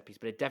that was a set piece,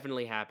 but it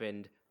definitely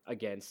happened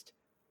against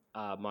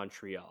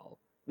Montreal.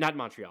 Not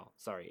Montreal,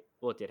 sorry.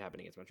 Well, it did happen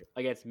against Montreal.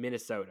 Against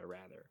Minnesota,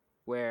 rather,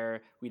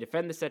 where we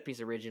defend the set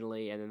piece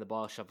originally, and then the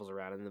ball shuffles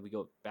around, and then we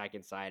go back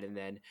inside, and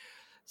then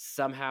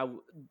somehow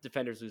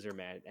defenders lose their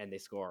man, and they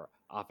score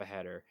off a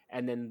header.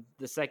 And then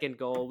the second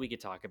goal, we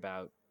could talk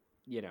about,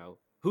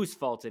 whose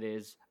fault it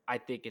is. I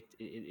think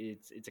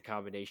it's a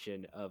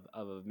combination of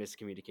a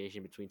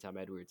miscommunication between Tom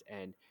Edwards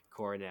and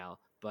Coronel,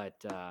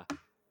 but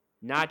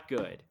not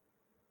good.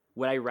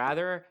 Would I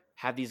rather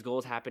have these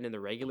goals happen in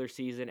the regular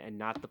season and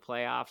not the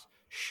playoffs?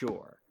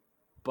 Sure.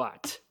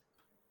 But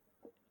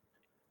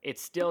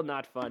it's still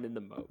not fun in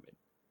the moment.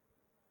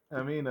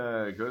 I mean,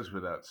 it goes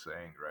without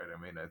saying, right?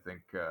 I mean, I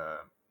think,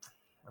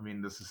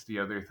 this is the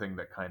other thing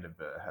that kind of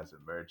has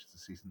emerged. The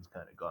season's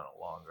kind of gone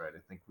along, right?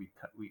 I think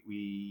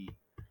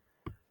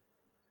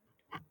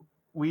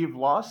we've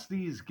lost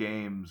these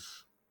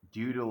games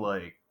due to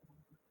like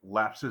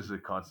lapses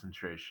of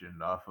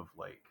concentration off of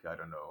like, I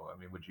don't know. I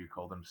mean, would you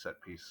call them set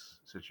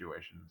piece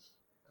situations?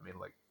 I mean,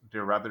 like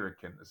they're rather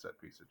akin to set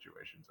piece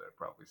situations, I'd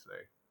probably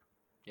say.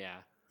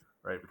 Yeah.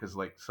 Right, because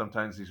like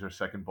sometimes these are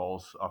second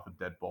balls off of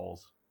dead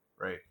balls,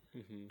 right?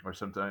 Mm-hmm. Or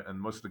sometimes, and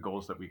most of the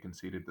goals that we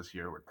conceded this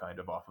year were kind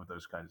of off of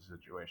those kinds of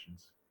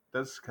situations.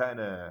 That's kind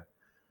of,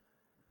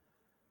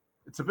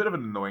 it's a bit of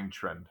an annoying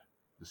trend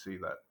to see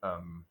that.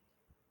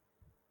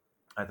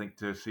 I think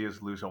to see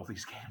us lose all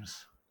these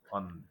games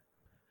on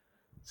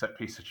set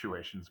piece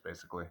situations,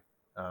 basically.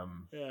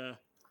 Yeah.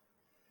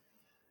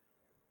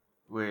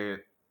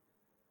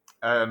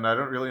 And I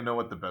don't really know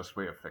what the best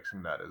way of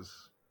fixing that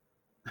is,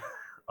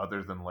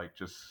 other than like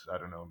just, I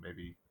don't know,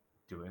 maybe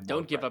doing.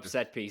 Don't give up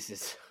set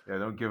pieces. Yeah,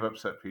 don't give up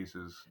set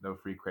pieces. No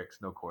free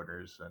kicks, no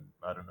corners, and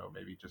I don't know,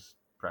 maybe just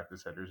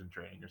practice headers in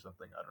training or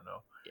something. I don't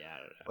know. Yeah, I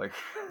don't know. Like,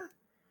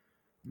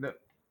 no,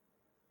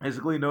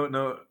 basically,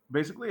 no.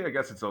 Basically, I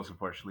guess it's also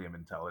partially a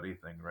mentality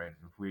thing, right?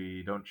 If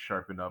we don't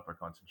sharpen up our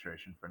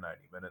concentration for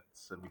 90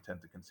 minutes, and we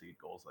tend to concede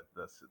goals like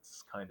this,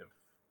 it's kind of,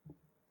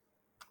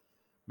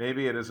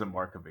 maybe it is a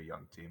mark of a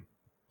young team.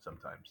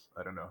 Sometimes,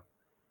 I don't know.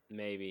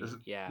 Maybe,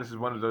 yeah. This is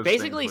one of those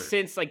basically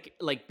things where,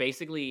 since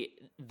basically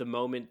the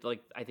moment,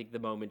 like I think the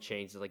moment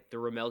changed. Like the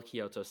Ramel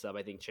Kyoto sub,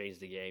 I think changed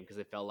the game because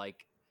it felt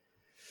like,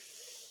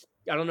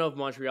 I don't know if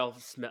Montreal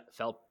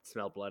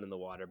smelled blood in the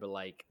water, but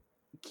like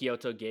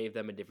Kyoto gave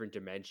them a different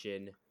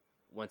dimension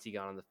once he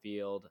got on the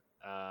field.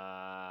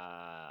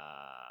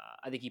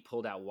 I think he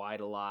pulled out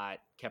wide a lot,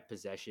 kept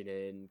possession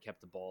in,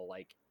 kept the ball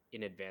like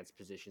in advanced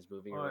positions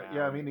moving around.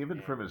 yeah, I mean, even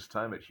from his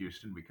time at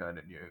Houston, we kind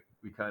of knew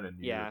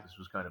Yeah. that this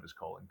was kind of his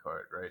calling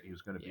card, right? He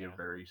was going to be Yeah.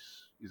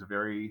 he's a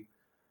very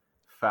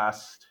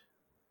fast,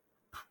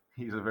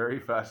 he's a very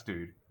fast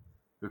dude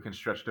who can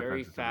stretch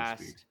Very defenses at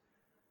his speed. fast.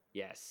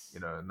 Yes.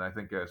 And I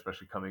think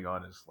especially coming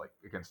on as like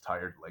against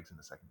tired legs in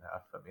the second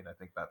half. I mean, I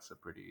think that's a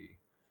pretty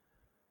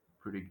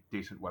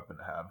decent weapon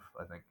to have.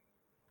 I think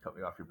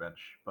coming off your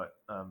bench. But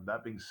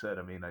that being said,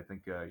 I mean, I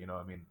think I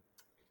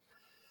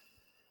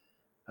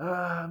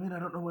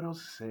don't know what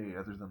else to say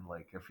other than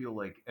like I feel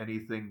like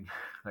anything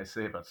I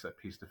say about set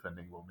piece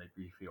defending will make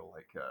me feel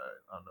like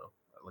I don't know,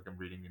 like I'm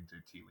reading into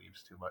tea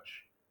leaves too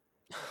much,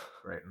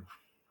 right? And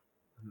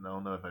I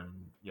don't know if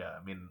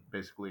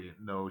basically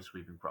no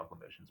sweeping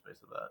proclamations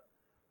based on that.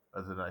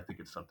 Other than I think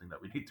it's something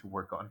that we need to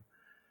work on.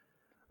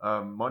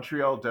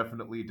 Montreal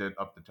definitely did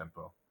up the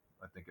tempo,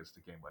 I think, as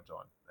the game went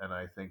on, and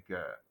I think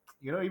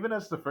even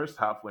as the first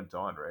half went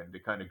on, right, and they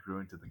kind of grew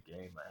into the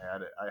game, I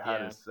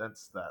had a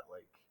sense that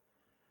like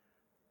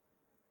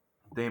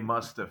they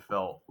must have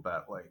felt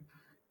that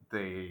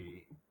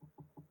they,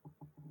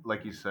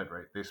 like you said,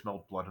 right, they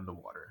smelled blood in the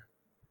water,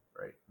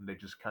 right, and they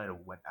just kind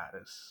of went at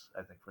us,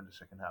 I think, from the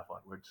second half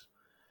onwards.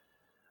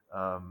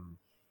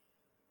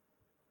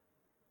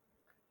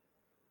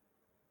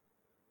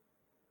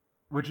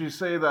 Would you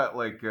say that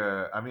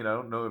I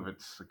don't know if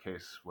it's a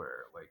case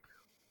where like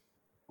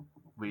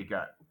we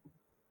got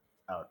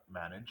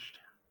outmanaged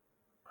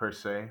per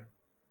se,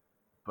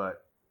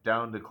 but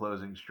down the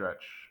closing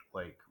stretch,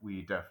 like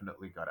we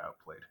definitely got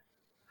outplayed.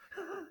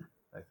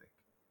 I think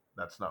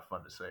that's not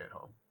fun to say at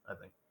home. I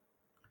think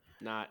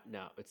No,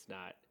 it's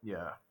not.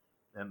 yeah,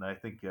 and I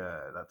think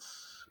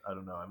that's, I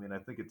don't know. I mean, I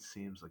think it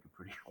seems like a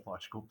pretty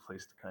logical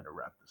place to kind of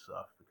wrap this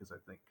up because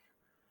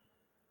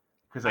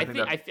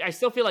I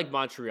still feel like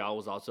Montreal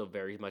was also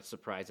very much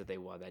surprised that they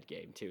won that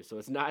game too. So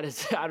it's not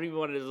as I don't even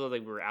want to say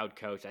like we were out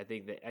coached. I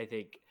think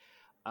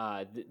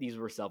these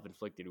were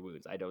self-inflicted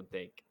wounds.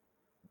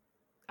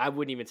 I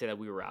wouldn't even say that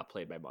we were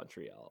outplayed by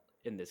Montreal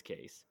in this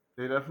case.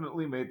 They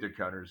definitely made their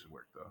counters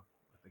work, though.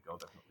 I think I'll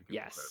definitely give them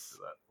credit for Yes,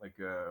 that. Like,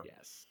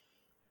 yes.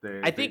 they,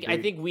 I they, think I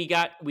they, think we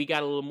got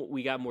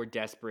more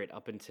desperate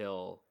up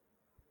until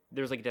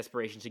there was like a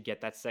desperation to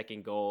get that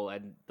second goal,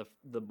 and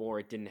the more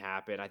it didn't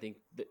happen, I think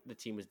the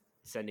team was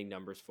sending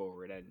numbers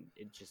forward, and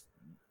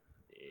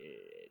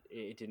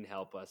it didn't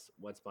help us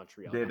once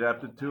Montreal they got the ball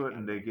adapted to back it, out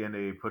and of it.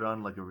 they put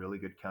on like a really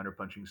good counter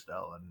punching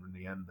style. And in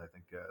the end, I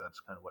think that's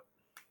kind of what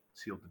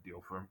sealed the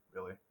deal for them.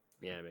 Really,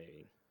 Yeah,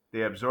 maybe.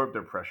 they absorbed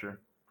their pressure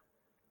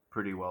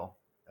pretty well,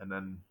 and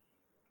then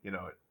you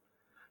know,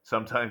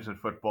 sometimes in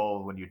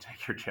football, when you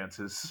take your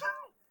chances,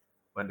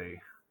 when they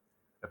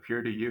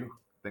appear to you,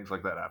 things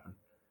like that happen.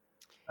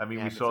 I It mean,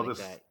 we happens saw like this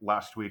that.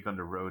 last week on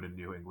the road in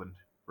New England,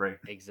 right?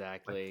 Like,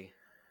 Exactly.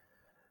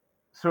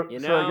 so, You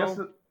so I guess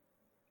know,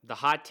 the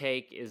hot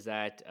take is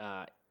that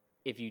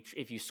if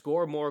you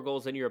score more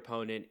goals than your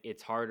opponent,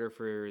 it's harder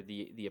for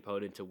the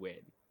opponent to win.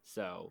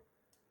 So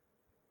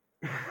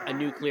a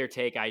nuclear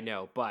take, I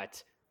know,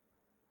 but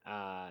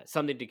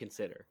something to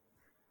consider.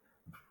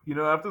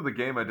 after the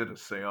game, I did a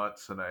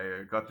séance, and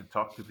I got to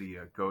talk to the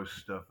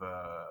ghost of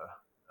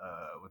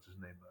what's his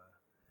name?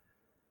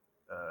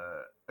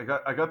 I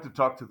got to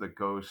talk to the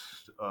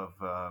ghost of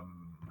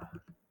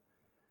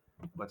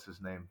what's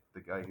his name?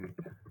 The guy who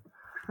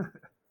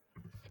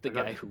The I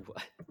got guy to, who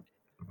what?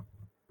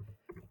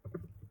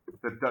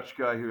 the Dutch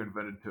guy who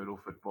invented total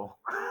football.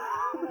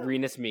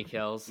 Renus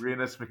Michels.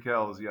 Rinus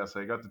Michels, yes,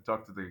 I got to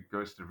talk to the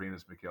ghost of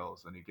Rinus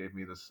Michels, and he gave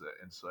me this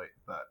insight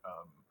that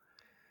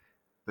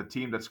the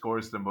team that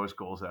scores the most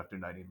goals after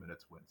 90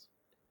 minutes wins.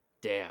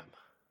 Damn.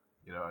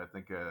 I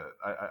think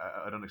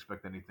I don't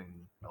expect anything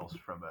else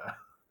from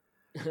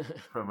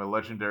a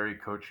legendary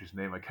coach whose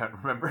name I can't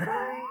remember.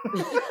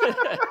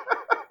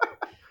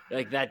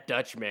 Like that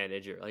Dutch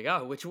manager. Like,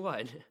 oh, which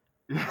one?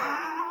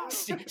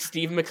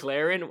 Steve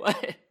McLaren?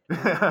 What?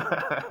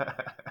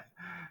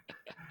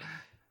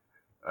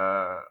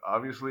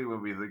 Obviously,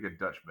 when we think of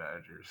Dutch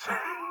managers,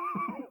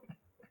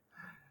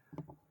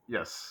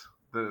 yes,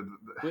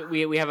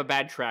 We have a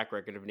bad track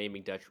record of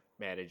naming Dutch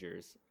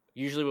managers.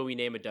 Usually, when we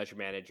name a Dutch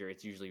manager,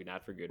 it's usually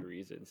not for good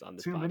reasons on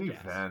this too many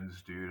podcast.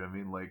 Vans, dude. I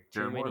mean, like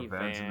there Too are more many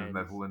Vans in the Vans.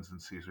 Netherlands than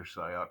Caesar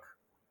Sayak.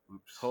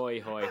 Oops.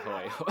 Hoi, hoi,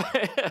 hoi,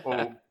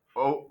 hoi.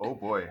 Oh, oh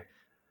boy. Oh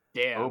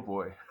Damn,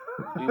 boy.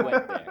 we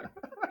went there.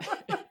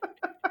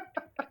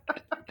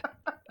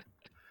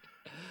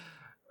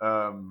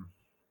 um,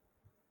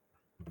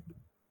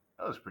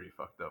 that was pretty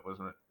fucked up,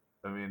 wasn't it?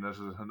 I mean, this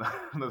is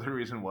another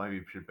reason why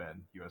we should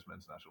ban U.S.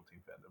 men's national team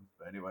fandom.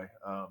 But anyway,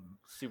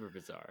 Super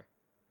bizarre.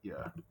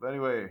 yeah. But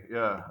anyway,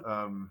 yeah.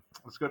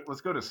 Let's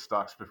go to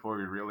stocks before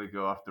we really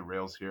go off the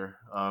rails here.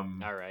 All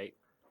right.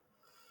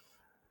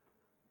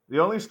 The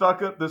only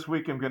stock up this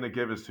week I'm going to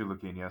give is to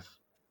Luquinhas.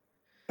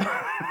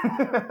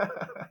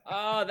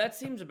 That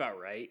seems about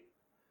right.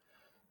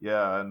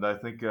 Yeah, and I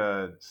think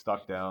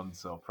stock down,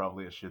 so I'll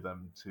probably issue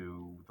them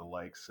to the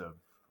likes of.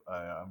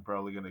 I'm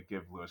probably going to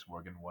give Lewis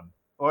Morgan one.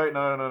 Oh wait,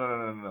 no!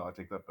 I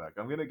take that back.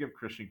 I'm going to give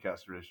Christian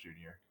Castres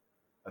Jr.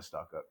 a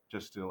stock up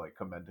just to like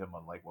commend him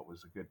on like what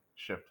was a good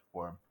shift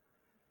for him.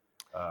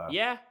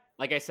 Yeah,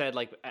 like I said,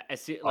 like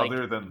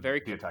Other than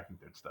very. the attacking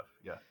third stuff,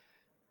 yeah.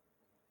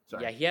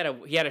 Sorry. Yeah,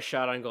 he had a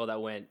shot on goal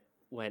that went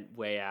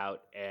way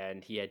out,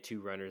 and he had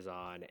two runners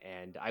on.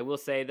 And I will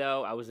say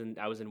though, I was in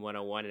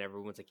 101, and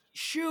everyone's like,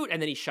 shoot, and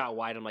then he shot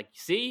wide. I'm like,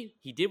 see,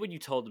 he did what you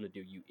told him to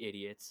do, you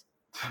idiots.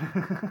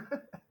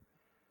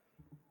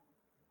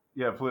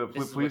 Yeah, This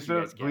is please what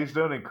you guys please get.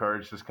 don't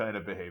encourage this kind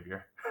of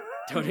behavior.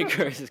 Don't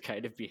encourage this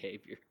kind of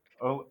behavior.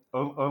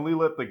 Only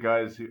let the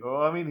guys who.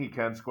 Oh, I mean, he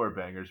can score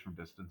bangers from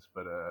distance,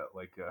 but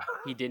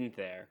He didn't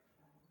there.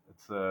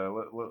 it's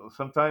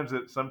sometimes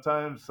it's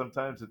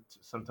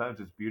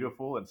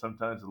beautiful, and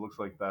sometimes it looks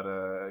like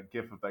that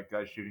gif of that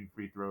guy shooting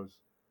free throws,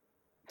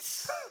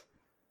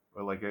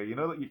 or like you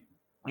know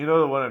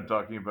the one I'm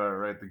talking about,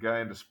 right? The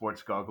guy in the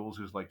sports goggles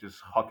who's like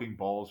just hucking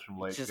balls from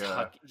like Just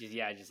like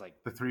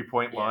the 3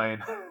 point yeah,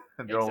 line,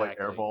 and they're all like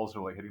air exactly. balls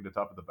or like hitting the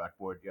top of the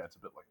backboard. Yeah, it's a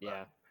bit like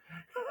Yeah.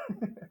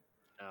 that.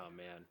 Oh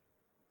man.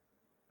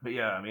 But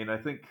yeah, I mean, I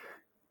think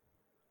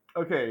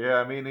okay.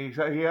 Yeah, I mean, he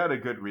had a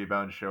good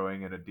rebound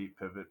showing and a deep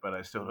pivot, but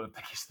I still don't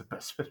think he's the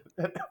best fit.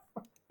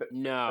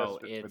 No,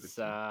 best fit for the it's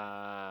team.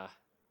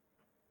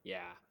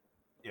 yeah.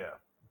 Yeah,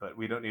 but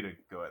we don't need to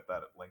go at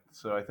that at length.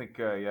 So I think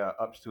yeah,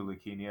 ups to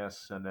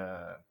Luquinhas and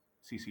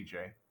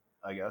CCJ,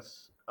 I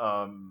guess.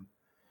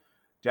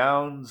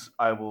 Downs,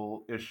 I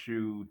will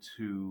issue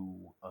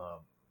to.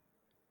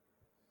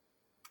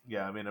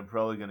 Yeah, I mean, I'm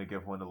probably going to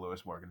give one to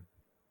Lewis Morgan.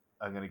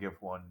 I'm going to give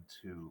one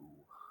to.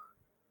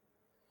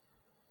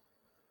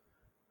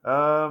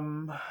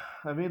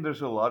 I mean,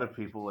 there's a lot of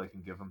people I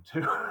can give them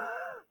to. I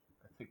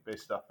think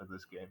based off of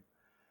this game.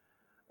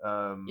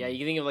 Yeah, you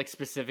can think of like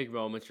specific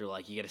moments where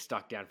like you get a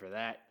stock down for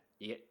that.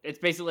 It's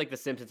basically like The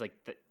Simpsons. Like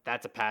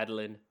that's a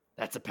paddling.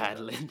 That's a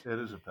paddling. Yeah, it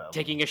is a paddle.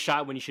 Taking a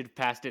shot when you should have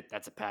passed it.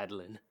 That's a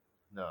paddling.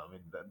 No, I mean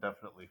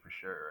definitely for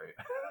sure,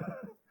 right?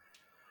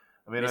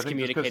 I mean, I think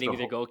Miscommunicating with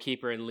your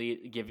goalkeeper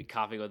and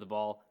coughing with the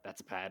ball.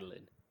 That's a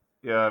paddling.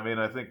 Yeah, I mean,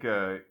 I think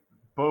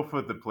both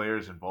of the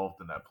players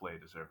involved in that play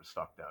deserve a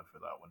stock down for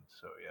that one.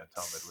 So yeah,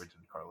 Tom Edwards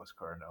and Carlos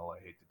Coronel. I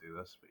hate to do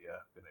this, but yeah,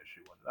 I'm gonna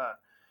issue one of that.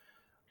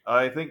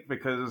 I think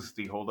because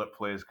the hold up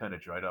play is kind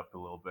of dried up a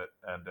little bit,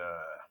 and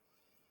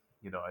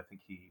I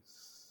think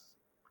he's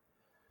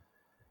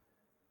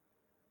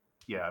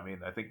yeah. I mean,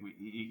 I think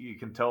you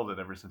can tell that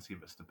ever since he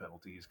missed the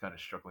penalty, he's kind of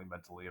struggling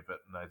mentally a bit,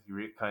 and I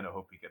kind of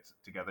hope he gets it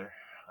together.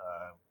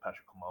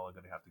 Patrick Klimala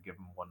going to have to give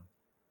him one,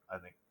 I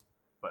think,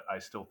 but I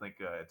still think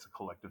it's a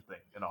collective thing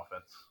in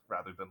offense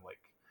rather than like.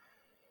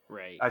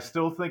 Right. I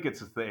still think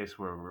it's a case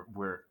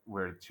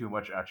where too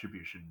much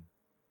attribution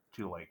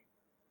to like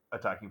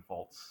attacking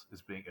faults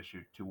is being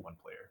issued to one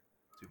player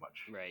too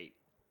much. Right.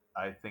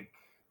 I think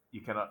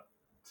you cannot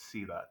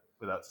see that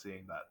without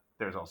seeing that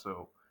there's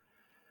also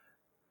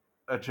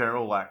a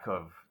general lack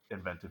of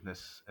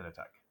inventiveness in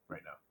attack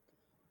right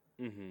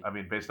now. Mm-hmm. I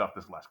mean, based off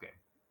this last game,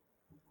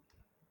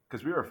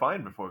 because we were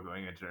fine before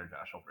going into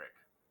international break,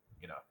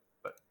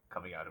 but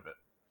coming out of it,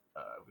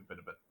 we've been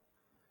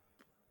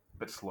a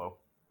bit slow,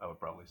 I would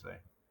probably say.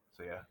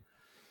 So yeah,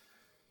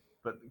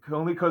 but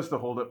only because the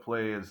hold-up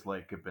play is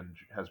like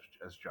has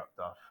dropped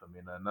off. I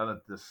mean, none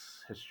of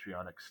this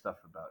histrionic stuff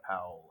about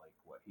how like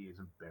what he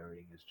isn't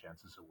burying his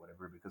chances or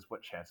whatever. Because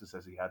what chances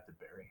has he had to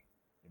bury?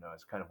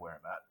 It's kind of where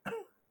I'm at.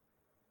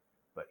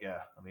 But yeah,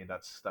 I mean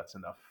that's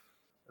enough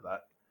for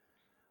that.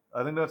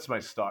 I think that's my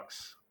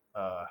stocks.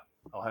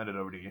 I'll hand it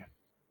over to you.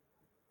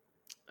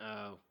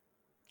 Oh,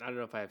 I don't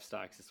know if I have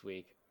stocks this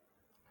week.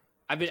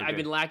 I've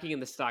been lacking in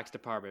the stocks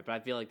department, but I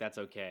feel like that's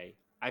okay.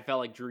 I felt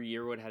like Drew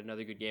Yearwood had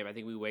another good game. I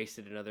think we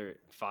wasted another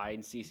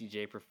fine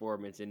CCJ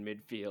performance in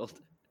midfield.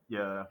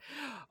 Yeah.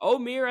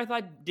 Omer, I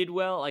thought, did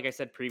well. Like I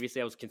said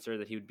previously, I was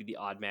concerned that he would be the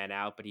odd man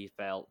out, but he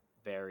felt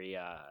very,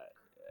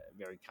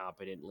 very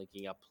competent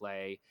linking up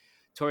play.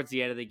 Towards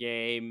the end of the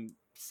game,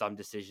 some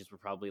decisions were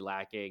probably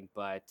lacking,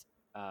 but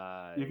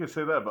you can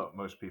say that about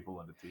most people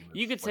on the team.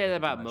 You could say that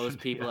about most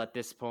people at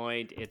this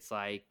point. It's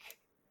like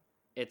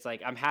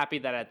I'm happy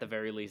that at the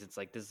very least it's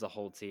like this is a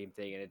whole team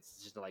thing, and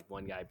it's just like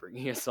one guy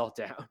bringing us all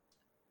down.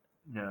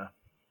 Yeah.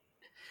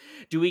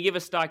 Do we give a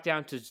stock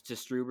down to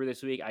Struber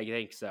this week? I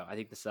think so. I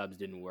think the subs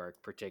didn't work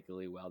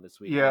particularly well this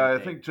week. Yeah, I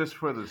think just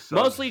for the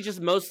subs.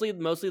 mostly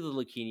the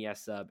Luquinha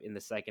sub in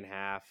the second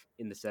half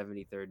in the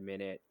 73rd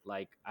minute.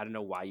 Like I don't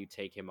know why you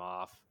take him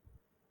off.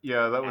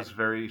 Yeah, that was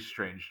very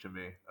strange to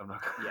me. I'm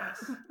not.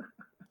 Yes.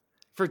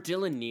 For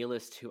Dylan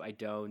Nealis too, I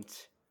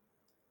don't.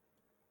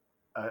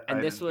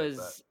 This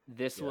was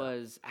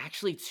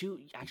actually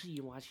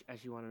you want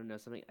to know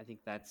something? I think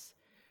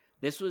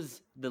this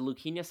was the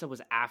Luquinha sub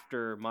was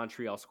after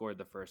Montreal scored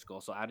the first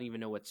goal, so I don't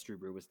even know what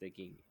Struber was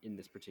thinking in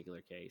this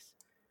particular case.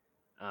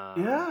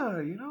 Yeah,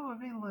 I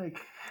mean, like,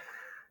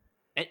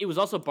 and it was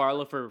also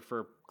Barlow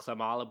for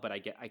Klimala, but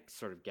I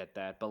sort of get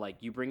that. But like,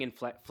 you bring in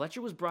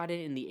Fletcher was brought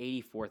in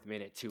the 84th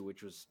minute too,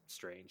 which was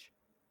strange.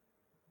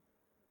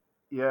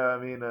 Yeah, I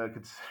mean,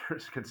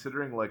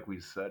 considering like we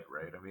said,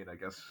 right?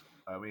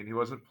 I mean, he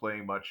wasn't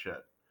playing much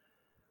at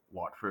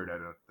Watford, I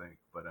don't think.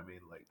 But I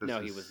mean, like,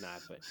 he was not.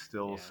 But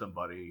still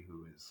somebody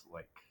who is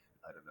like,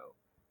 I don't know.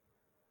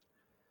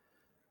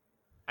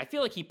 I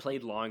feel like he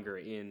played longer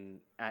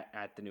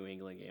at the New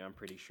England game. I'm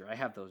pretty sure. I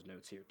have those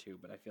notes here too,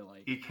 but I feel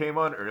like he came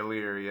on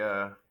earlier.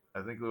 Yeah,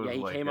 I think it was. Yeah,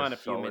 he came on a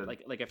few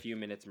minutes, like a few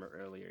minutes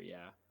earlier.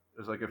 Yeah, it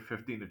was like a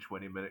 15 to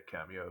 20 minute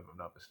cameo, if I'm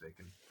not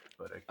mistaken.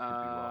 But I could be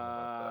wrong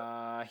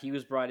about that. He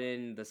was brought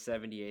in the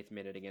 78th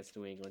minute against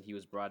New England. He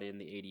was brought in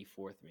the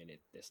 84th minute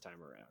this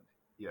time around.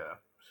 Yeah,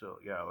 so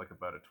yeah, like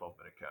about a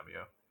 12-minute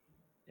cameo.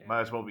 Yeah.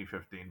 Might as well be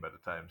 15 by the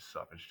time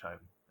stoppage time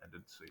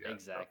ended. So yeah,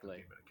 exactly.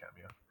 15-minute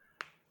cameo.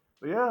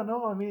 But yeah,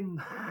 no, I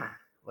mean,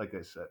 like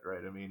I said,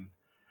 right? I mean,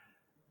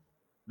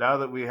 now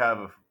that we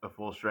have a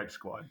full strength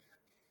squad,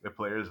 the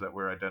players that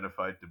were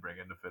identified to bring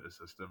in to fit a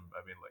system,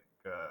 I mean,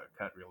 like,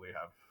 can't really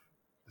have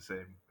the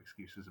same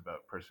excuses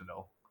about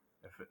personnel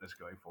and fitness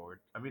going forward.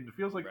 I mean, it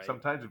feels like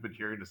sometimes we've been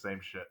hearing the same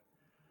shit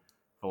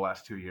for the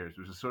last 2 years,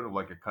 which is sort of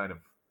like a kind of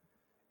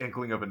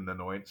inkling of an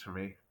annoyance for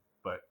me.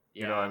 But,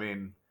 I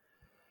mean,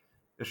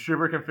 if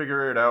Struber can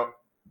figure it out,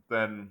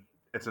 then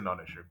it's a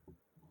non-issue.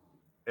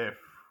 If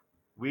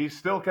we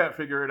still can't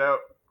figure it out,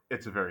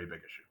 it's a very big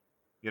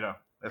issue.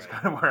 That's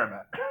kind of where I'm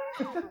at.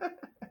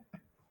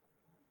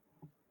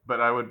 But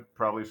I would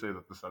probably say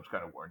that the sub's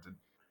kind of warranted.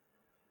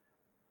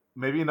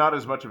 Maybe not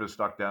as much of a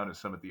stock down as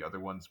some of the other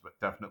ones, but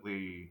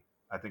definitely,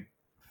 I think,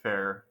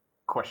 fair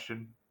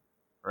question,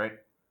 right?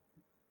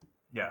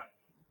 Yeah.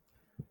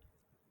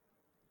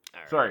 All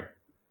right. Sorry.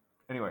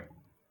 Anyway.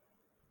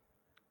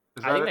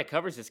 I think that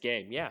covers this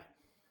game, yeah.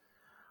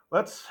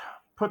 Let's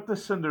put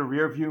this in the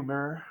rearview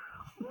mirror.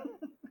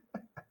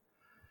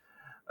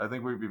 I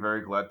think we'd be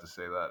very glad to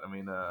say that. I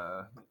mean,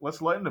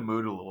 let's lighten the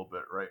mood a little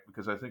bit, right?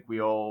 Because I think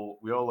we all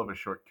love a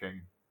short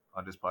king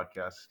on this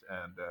podcast,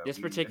 and this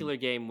particular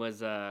game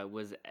was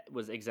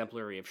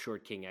exemplary of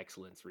short king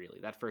excellence. Really,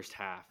 that first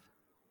half,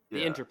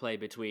 the interplay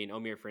between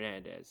Omer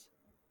Fernandez,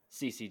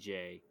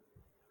 CCJ,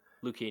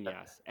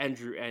 Luquinhas, and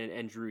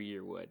Drew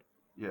Yearwood.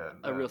 Yeah,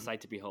 a real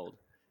sight to behold.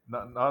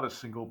 Not a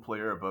single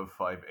player above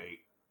 5'8",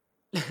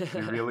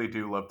 We really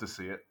do love to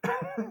see it.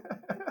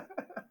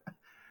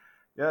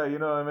 Yeah,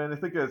 I mean, I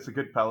think it's a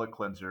good palate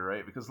cleanser,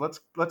 right? Because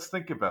let's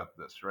think about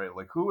this, right?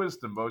 Like, who is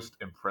the most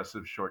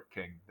impressive short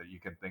king that you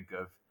can think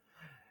of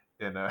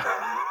in the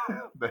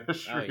Oh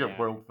history of yeah.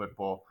 world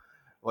football?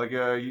 Like,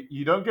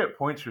 you don't get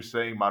points for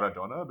saying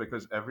Maradona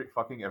because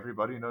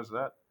everybody knows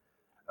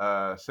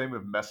that. Same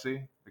with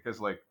Messi because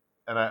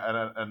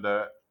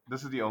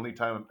this is the only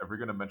time I'm ever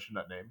going to mention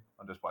that name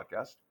on this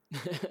podcast.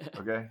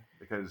 Okay,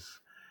 because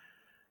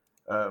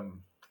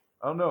um,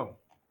 I don't know.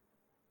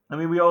 I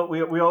mean, we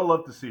all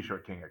love to see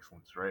short king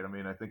excellence, right? I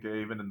mean, I think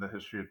even in the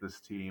history of this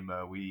team,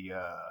 we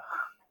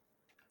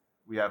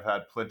have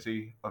had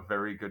plenty of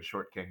very good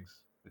short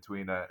kings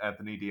between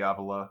Anthony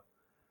Diavola,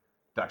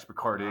 Dax Ah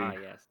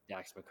McCarty. yes,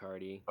 Dax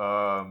McCarty.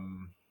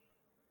 Um,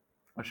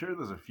 I'm sure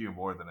there's a few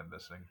more that I'm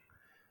missing,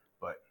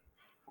 but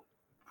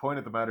point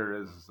of the matter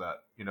is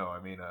that I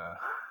mean,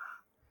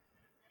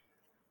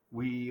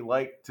 we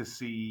like to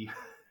see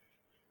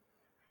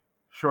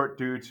short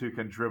dudes who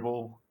can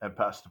dribble and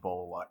pass the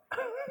ball a lot.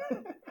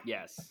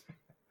 Yes.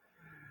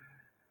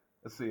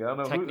 Let's see. I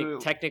don't know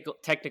who.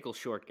 Technical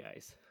short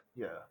guys.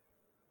 Yeah,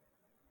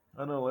 I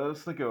don't know.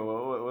 Let's think of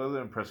what other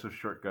impressive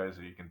short guys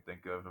that you can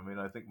think of. I mean,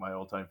 I think my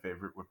all-time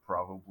favorite would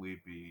probably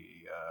be.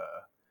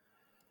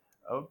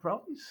 I would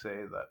probably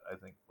say that I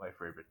think my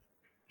favorite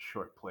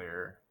short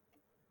player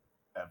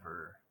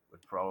ever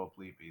would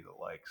probably be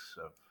the likes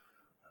of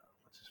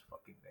what's his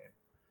fucking name?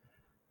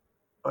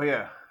 Oh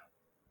yeah,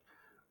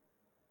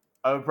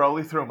 I would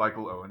probably throw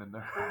Michael Owen in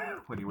there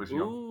when he was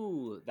young.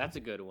 Ooh, that's a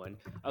good one.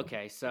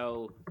 Okay,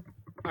 so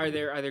are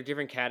there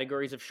different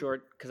categories of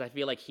short? Because I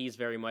feel like he's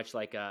very much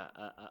like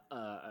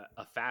a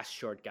fast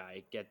short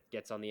guy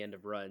gets on the end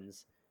of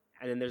runs,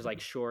 and then there's like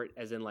short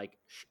as in like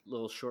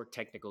little short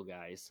technical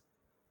guys.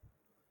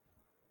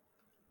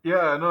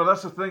 Yeah, no,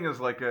 that's the thing is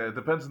like it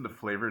depends on the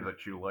flavor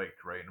that you like,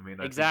 right? I mean, I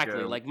think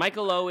Exactly, like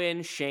Michael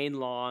Owen, Shane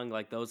Long,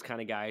 like those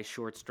kind of guys,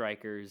 short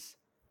strikers.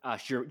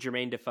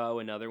 Jermaine Defoe,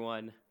 another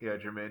one. yeah,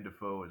 Jermaine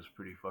Defoe is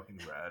pretty fucking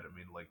rad. I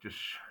mean, like just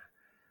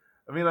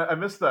I mean, I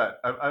miss that.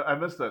 I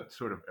miss that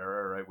sort of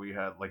era, right? We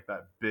had like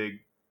that big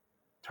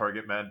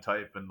target man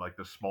type and like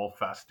the small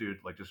fast dude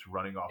like just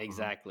running off of him.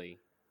 Exactly.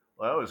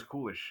 Well, that was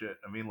cool as shit.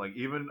 I mean, like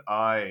even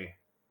I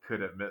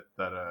could admit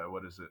that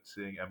what is it?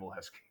 Seeing Emil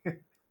Heskey,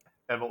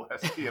 Emil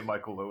Heskey and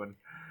Michael Owen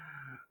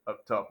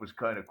up top was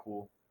kind of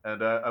cool.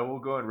 And I will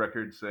go on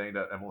record saying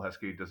that Emil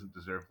Heskey doesn't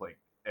deserve like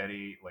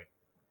any like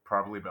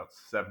probably about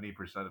 70%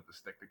 of the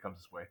stick that comes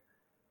his way.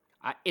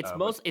 But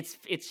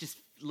It's just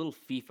little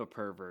FIFA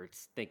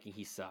perverts thinking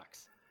he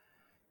sucks.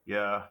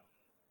 yeah,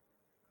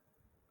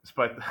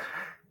 despite the,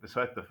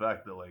 despite the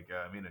fact that like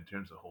I mean in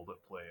terms of hold up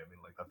play, I mean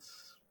like that's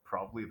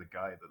probably the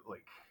guy that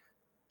like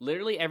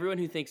Literally everyone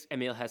who thinks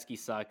Emil Heskey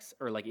sucks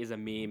or like is a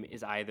meme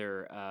is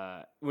either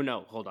well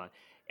no, hold on.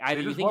 they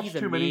Either you just think watch he's a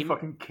too many meme.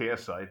 fucking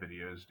KSI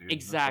videos, dude. That's all.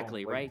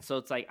 Exactly, Like right? So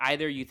it's like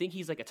either you think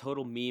he's like a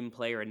total meme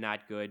player and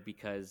not good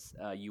because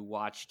you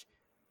watched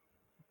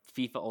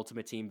FIFA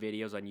Ultimate Team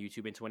videos on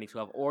YouTube in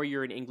 2012, or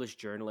you're an English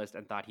journalist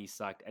and thought he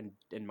sucked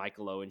and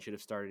Michael Owen should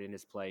have started in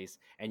his place,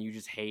 and you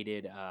just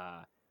hated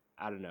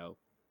I don't know,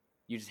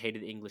 you just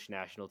hated the English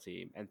national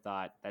team and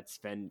thought that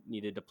Sven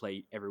needed to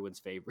play everyone's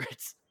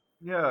favorites.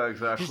 yeah,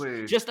 just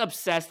exactly. just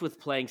obsessed with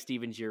playing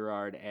Steven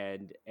Gerrard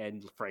and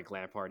Frank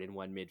Lampard in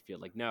one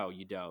midfield. Like, no,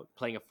 you don't.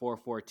 Playing a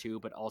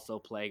 4-4-2, but also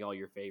playing all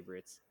your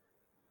favorites.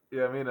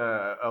 Yeah, I mean,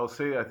 I'll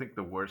say I think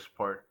the worst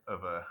part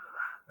of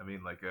I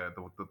mean, like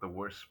the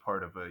worst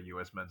part of a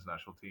U.S. men's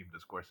national team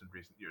discourse in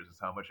recent years is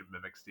how much it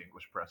mimics the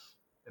English press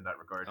in that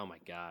regard, Oh my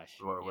gosh.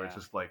 where it's Yeah.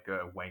 just like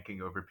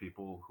wanking over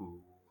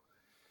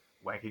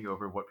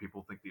what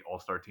people think the All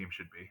Star team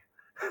should be,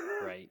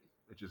 Right.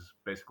 which is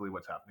basically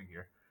what's happening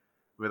here,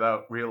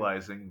 without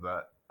realizing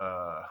that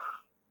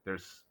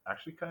there's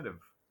actually kind of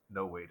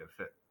no way to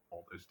fit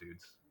all those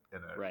dudes in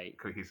a Right.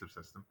 cohesive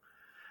system,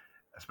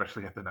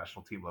 especially at the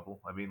national team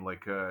level. I mean,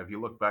 like if you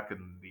look back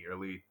in the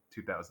early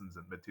 2000s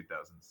and mid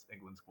 2000s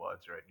England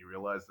squads, right, and you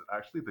realize that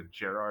actually the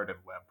Gerrard and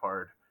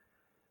Lampard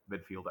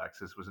midfield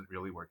axis wasn't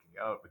really working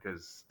out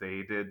because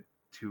they did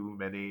too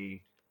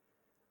many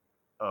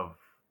of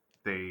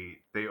they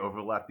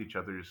overlapped each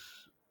other's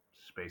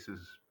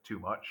spaces too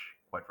much,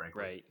 quite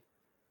frankly, Right.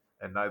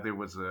 and neither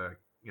was a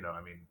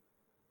I mean,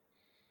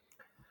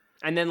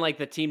 And then like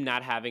the team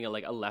not having a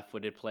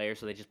left-footed player,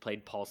 so they just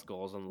played Paul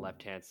Scholes on the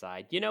left-hand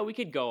side. We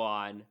could go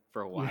on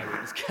for a while. We're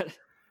yeah. just gonna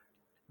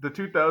The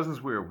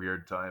 2000s were a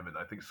weird time, and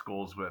I think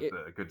Scholes with it,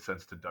 a good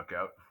sense to duck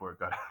out before it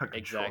got out of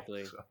control.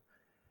 exactly. So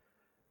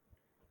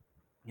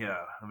yeah,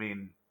 I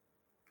mean,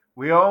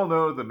 we all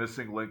know the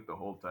missing link the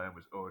whole time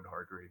was Owen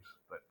Hargreaves,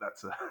 but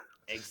that's a,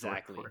 that's a story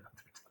for Exactly. another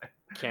time.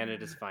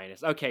 Canada's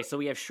finest. Okay, so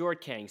we have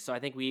short kings. So I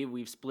think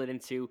we've split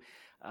into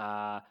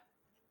uh,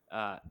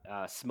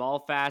 small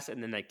fast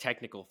and then like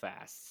technical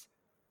fasts.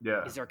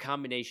 Yeah, Is there a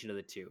combination of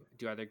the two?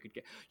 Do other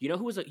good?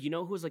 Who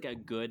was like a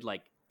good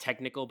like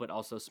technical but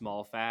also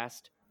small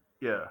fast?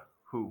 yeah.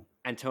 Who?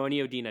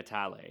 Antonio Di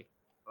Natale.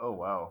 Oh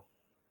wow,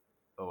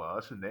 oh wow.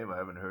 That's a name I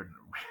haven't heard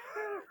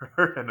in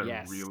heard in a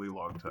Yes. really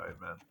long time,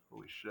 man.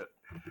 Holy shit!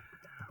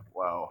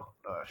 Wow.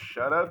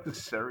 Shout out to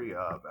Serie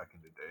A back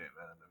in the day,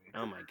 man.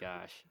 Oh my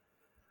gosh.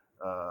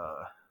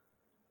 Uh,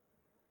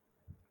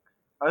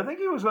 I think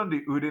he was on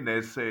the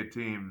Udinese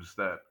teams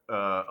that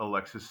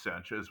Alexis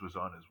Sanchez was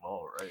on as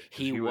well, right? Because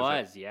He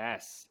was,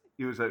 yes.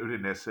 he was at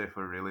Udinese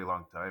for a really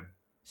long time,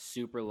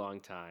 Super long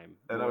time.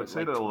 and I More would say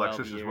like that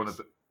 12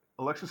 years.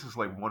 Alexis is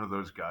like one of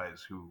those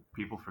guys who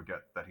people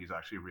forget that he's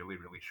actually really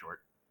really short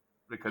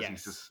because he's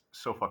Yes. just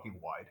so fucking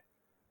wide.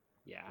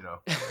 Yeah. You know,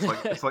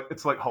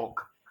 it's like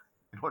Hulk.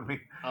 You know what I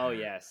Oh,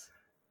 yes.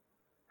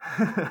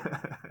 mean?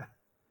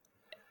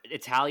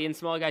 Italian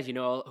small guys, you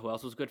know who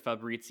else was good?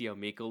 Fabrizio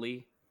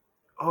Micoli.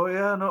 Oh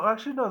yeah, no,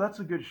 actually no, that's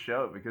a good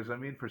shout because I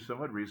mean, for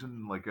some odd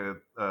reason, like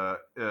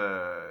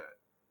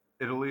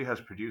Italy has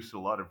produced a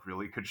lot of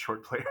really good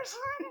short players.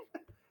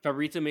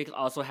 Fabrizio Micoli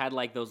also had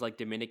like those like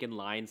Dominican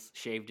lines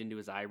shaved into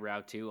his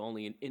eyebrow too,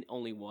 only in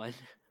only one.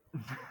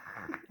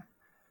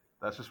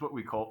 That's just what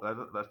we call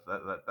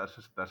that's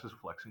just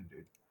flexing,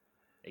 dude.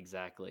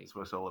 Exactly. That's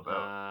what it's all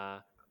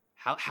about.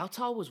 How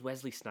tall was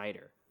Wesley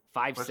Snyder?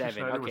 Five Wesley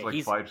seven. Snyder was Okay, like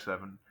he's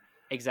 5'7".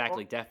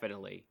 exactly Oh,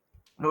 definitely.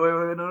 no,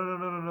 wait,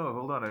 no.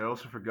 Hold on. I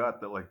also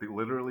forgot that like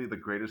literally the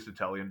greatest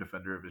Italian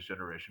defender of his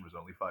generation was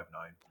only 5'9".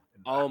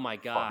 And Oh my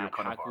Fabio God,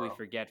 how can we Cannavaro.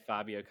 forget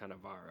Fabio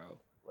Cannavaro?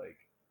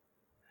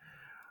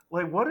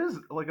 Like, what is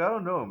like I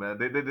don't know, man.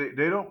 They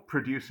don't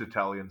produce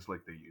Italians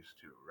like they used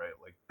to, right?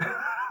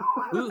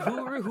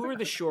 Who are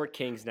the short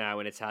kings now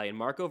in Italian?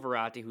 Marco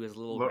Verratti, who has a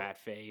little Lo- rat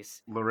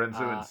face.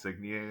 Lorenzo Uh,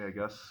 Insigne, I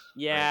guess.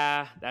 Right?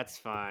 yeah, that's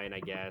fine, I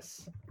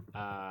guess.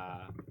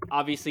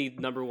 Obviously,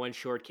 number one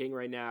short king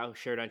right now,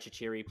 Sheridan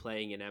Shaqiri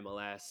playing in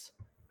MLS.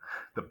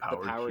 The The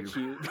power Power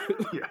cube.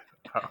 Cube. Yeah,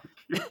 the power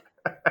cube.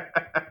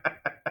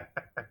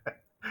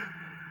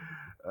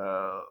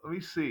 Let me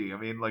see. I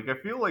mean, like, I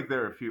feel like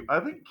there are a few. I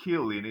think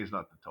Chiellini's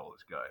not the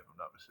tallest guy, if I'm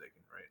not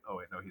mistaken, right? Oh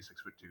wait, no, he's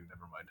 6'2".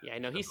 Never mind. Yeah, I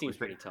know he seems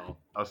pretty tall.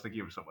 I was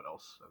thinking of someone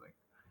else. I think.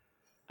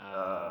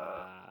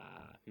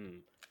 Uh, hmm.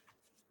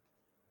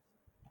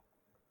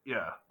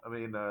 Yeah, I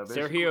mean,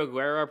 basically, Sergio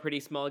Aguero, pretty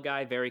small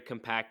guy, very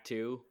compact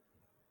too.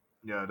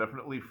 yeah,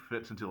 definitely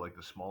fits into like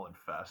the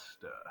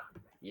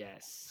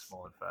Yes.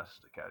 small and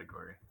fast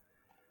category.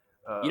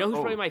 You know who's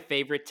probably Oh, my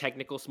favorite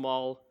technical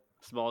small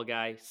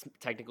guy,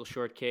 technical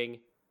short king?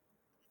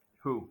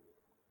 who?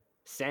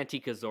 Santi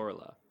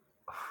Cazorla.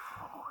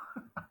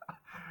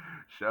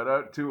 Shout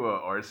out to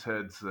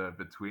Arseheads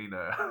between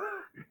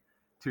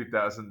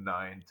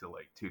 2009 to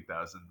like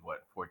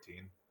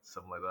 2014,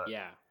 something like that.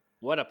 Yeah.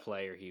 What a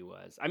player he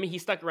was. I mean, he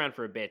stuck around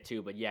for a bit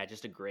too, but yeah,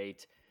 just a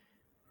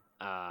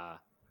uh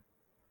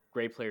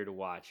great player to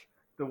watch.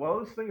 The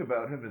wildest thing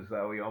about him is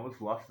that he almost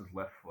lost his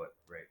left foot,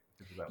 right?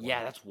 Because of that one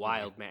Yeah, that's when he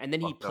wild, man. And then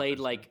he fucked up played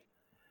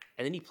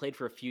his thing.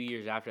 for a few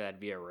years after that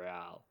via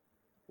Real.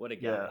 What a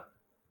Yeah, guy.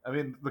 I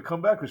mean the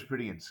comeback was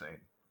pretty insane.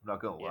 I'm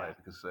not gonna lie Yeah.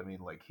 because I mean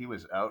like he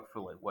was out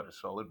for like what a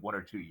solid 1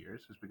 or 2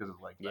 years just because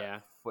of like that Yeah,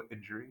 foot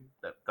injury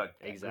that got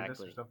gangrenous or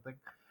exactly. something.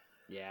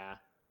 Yeah.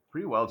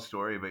 Pretty wild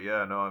story, but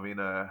yeah, no, I mean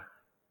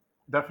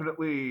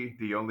definitely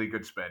the only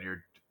good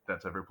Spaniard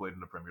that's ever played in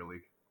the Premier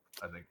League.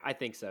 I think I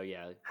think so,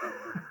 yeah.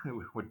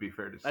 would be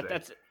fair to That, say.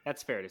 that's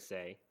that's fair to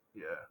say.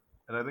 Yeah,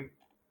 and I think.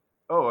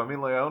 Oh, I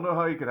mean, like I don't know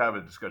how you could have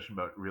a discussion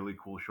about really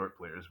cool short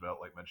players without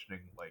like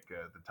mentioning like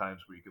the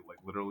times where you could like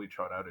literally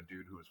trot out a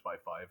dude who was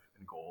 5'5"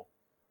 in goal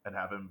and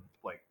have him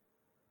like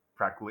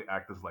practically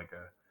act as like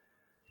a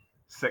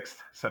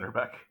sixth center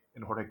back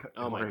in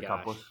Oh my Jorge gosh.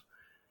 Campos,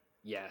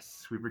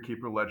 Yes. sweeper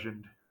keeper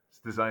legend. He's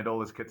designed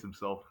all his kits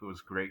himself. It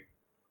was great.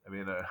 I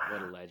mean,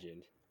 What a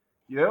legend.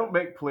 you don't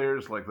make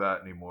players like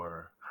that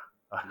anymore.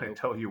 I Nope.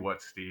 tell you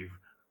what, Steve.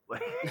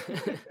 Like,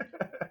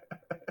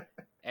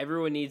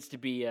 Everyone needs to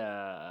be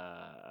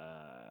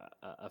a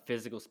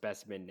physical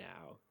specimen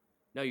now.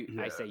 No, I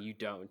yeah. say you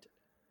don't.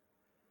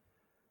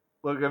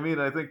 Look, I mean,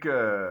 I think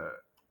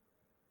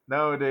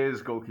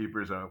nowadays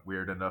goalkeepers aren't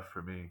weird enough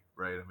for me,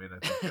 right? I mean, I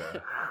think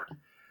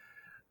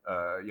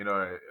you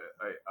know,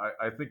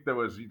 I think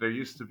there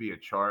used to be a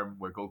charm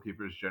where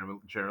goalkeepers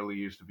generally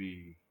used to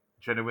be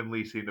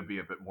genuinely seem to be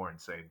a bit more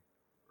insane,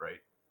 right?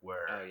 Oh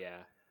Where yeah.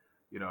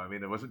 you know, I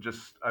mean, it wasn't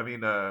just I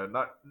mean,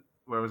 not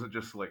where it wasn't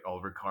just like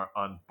Oliver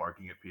Kahn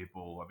barking at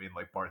people. I mean,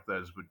 like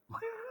Barthez would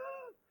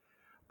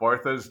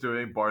Barthez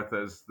doing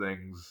Barthez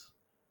things,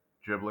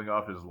 dribbling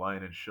off his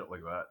line and shit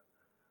like that.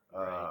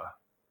 Right. Uh,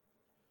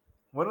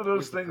 One of He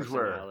those has the things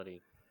where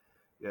personality.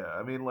 yeah,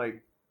 I mean,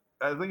 like,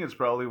 I think it's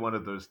probably one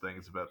of those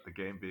things about the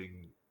game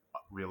being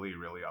really,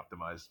 really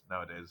optimized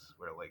nowadays.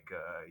 Where, like,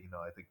 you know,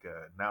 I think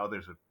now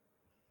there's a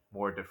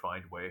more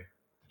defined way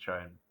to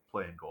try and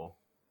play in goal,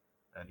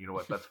 and you know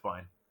what? That's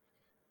fine.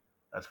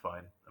 That's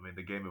fine. I mean,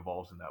 the game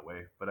evolves in that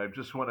way. But I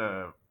just want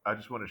to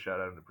shout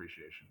out an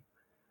appreciation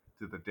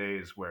to the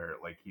days where,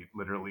 like, you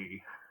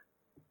literally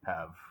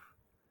have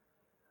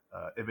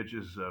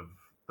images of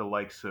the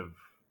likes of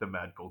the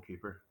mad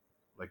goalkeeper,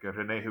 like a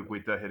Rene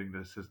Higuita hitting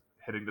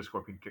the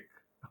scorpion kick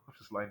off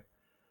his line.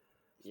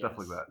 Stuff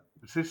like Yes. that.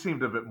 It just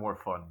seemed a bit more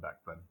fun back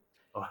then.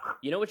 Oh,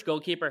 You know which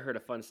goalkeeper I heard a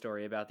fun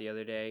story about the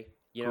other day?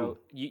 You Who?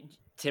 know,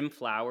 Tim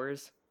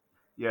Flowers,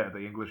 Yeah, the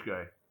English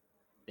guy.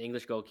 the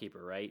English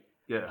goalkeeper, right?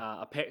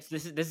 Yeah. So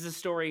this is a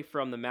story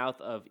from the mouth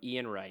of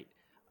Ian Wright.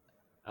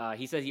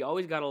 He says he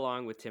always got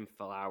along with Tim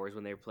Flowers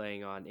when they were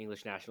playing on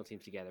English national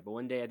teams together. But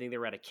one day, I think they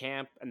were at a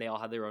camp and they all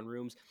had their own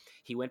rooms.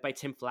 He went by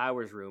Tim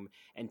Flowers' room,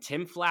 and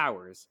Tim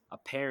Flowers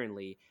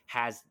apparently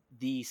has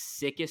the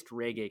sickest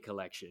reggae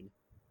collection.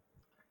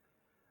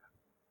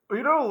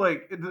 You know,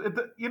 like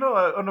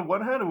on the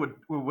one hand, it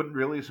wouldn't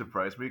really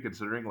surprise me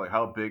considering like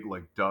how big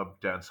like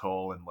dub, dance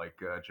hall, and like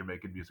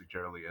Jamaican music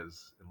generally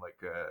is in like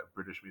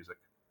British music,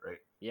 right?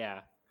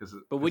 Yeah, Because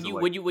but because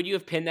like, would you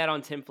have pinned that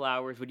on Tim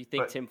Flowers? Would you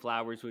think but Tim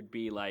Flowers would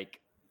be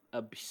like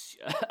a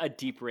a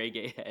deep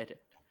reggae head?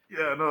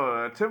 yeah,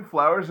 no, Tim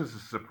Flowers is a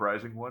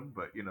surprising one,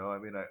 but I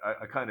mean,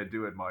 I kind of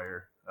do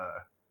admire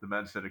the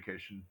man's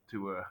dedication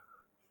to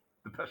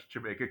the best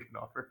Jamaica can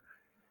offer.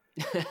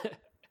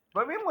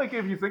 But I mean, like,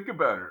 if you think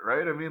about it,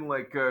 right? I mean,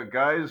 like,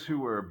 guys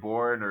who were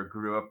born or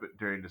grew up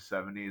during the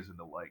 '70s and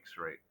the likes,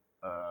 right?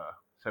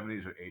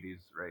 '70s or '80s,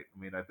 right? I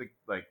mean, I think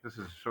like this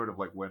is sort of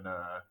like when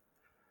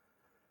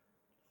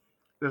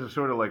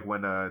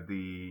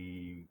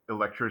the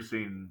electro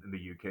scene in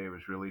the UK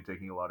was really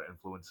taking a lot of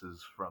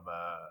influences from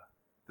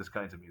this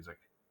kinds of music,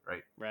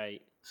 right?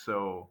 Right.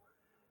 So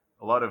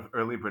a lot of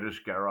early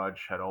British garage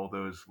had all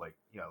those like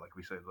like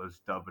we say those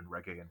dub and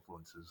reggae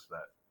influences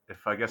that if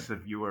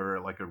you were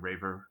like a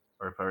raver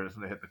or if I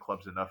wasn't to hit the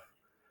clubs enough,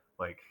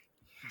 like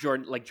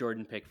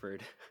Jordan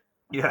Pickford.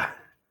 yeah,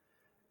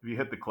 if you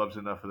hit the clubs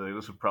enough,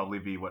 this would probably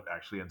be what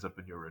actually ends up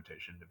in your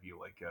rotation if you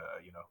like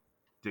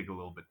dig a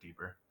little bit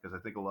deeper because I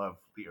think a lot of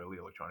the early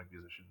electronic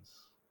musicians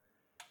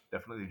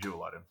definitely drew a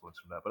lot of influence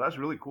from that. But that's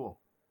really cool.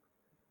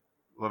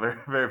 Well, very,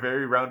 very,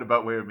 very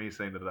roundabout way of me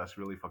saying that that's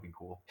really fucking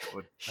cool.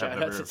 Would have Shout out to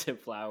never. Tim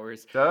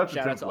Flowers. Shout out to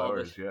Shout Tim out to all the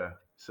Flowers, yeah,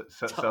 to all the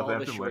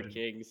Southampton short legend.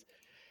 kings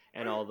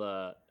and all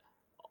the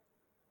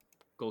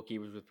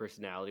goalkeepers with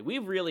personality.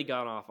 We've really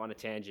gone off on a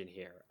tangent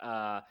here.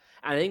 And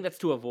I think that's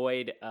to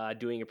avoid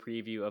doing a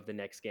preview of the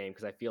next game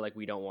because I feel like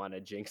we don't want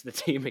to jinx the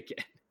team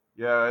again.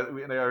 Yeah, I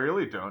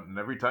really don't. And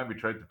every time we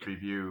tried to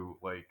preview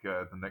like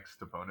the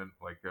next opponent,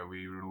 like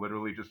we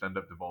literally just end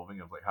up devolving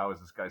of like, how is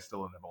this guy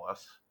still in MLS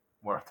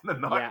more often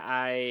than not? Yeah,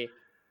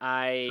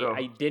 I So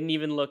didn't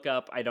even look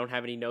up. I don't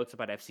have any notes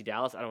about FC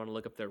Dallas. I don't want to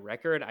look up their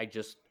record. I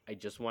just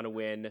want to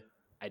win.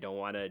 I don't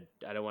want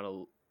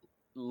to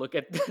look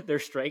at their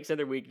strengths and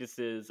their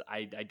weaknesses.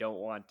 I don't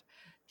want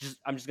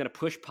I'm just gonna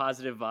push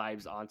positive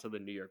vibes onto the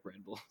New York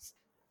Red Bulls.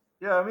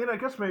 yeah, I mean, I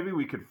guess maybe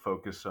we could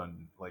focus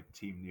on like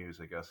team news,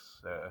 I guess,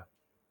 to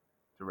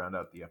round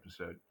out the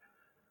episode.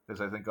 Because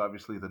I think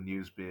obviously the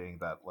news being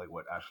that like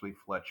what Ashley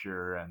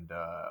Fletcher and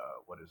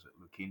what is it,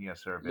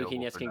 Luquinhas are available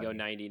Luquinhas for can go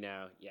 90. 90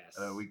 now. Yes.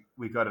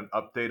 We got an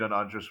update on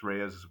Andres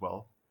Reyes as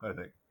well. I think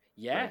right.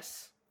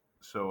 Yes.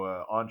 So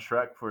on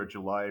track for a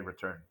July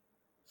return.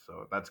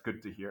 So that's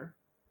good to hear.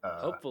 Uh,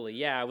 Hopefully,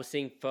 yeah. I was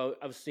seeing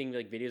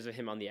like videos of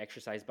him on the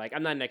exercise bike.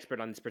 I'm not an expert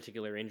on this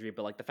particular injury,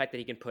 but like the fact that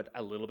he can put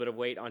a little bit of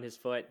weight on his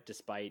foot,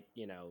 despite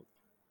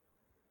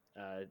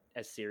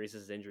as serious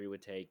as his injury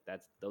would take,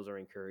 those are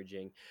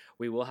encouraging.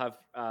 We will have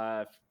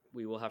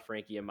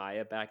Frankie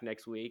Amaya back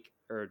next week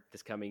or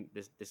this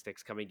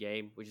next coming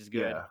game, which is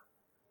good. yeah,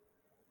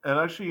 and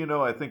actually,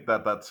 I think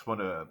that's one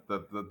of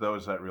there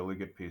was that really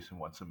good piece in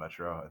Once a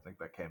Metro. I think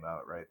that came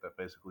out right. That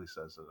basically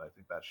says that I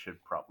think that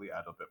should probably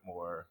add a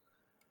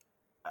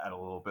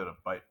little bit of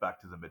bite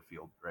back to the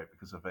midfield, right?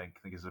 Because I think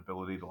his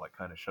ability to like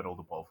kind of shuttle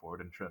the ball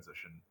forward in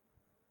transition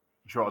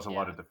draws a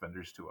lot Yeah. of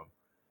defenders to him,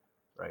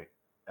 right?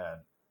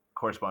 And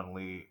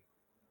correspondingly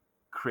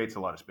creates a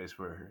lot of space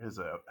for his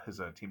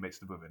teammates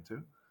to move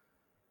into.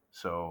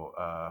 So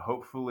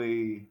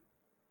hopefully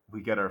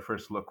we get our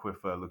first look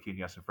with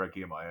Luquinhas and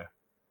Frankie Amaya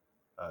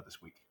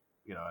this week.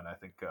 And I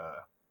think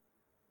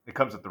it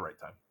comes at the right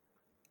time.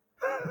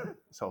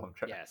 That's all I'm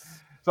trying. Yes.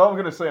 That's all I'm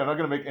going to say. I'm not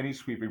going to make any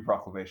sweeping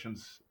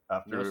proclamations No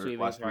after sweeping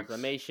last week's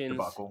proclamations.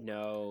 debacle.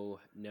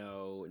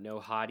 No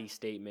haughty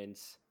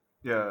statements.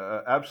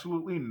 Yeah,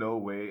 absolutely no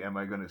way am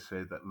I going to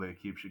say that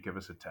L'Equipe should give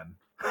us a 10.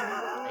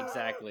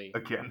 Exactly.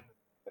 Again.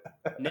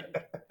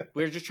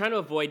 We're just trying to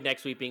avoid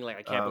next week being like,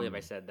 I can't believe I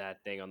Um, said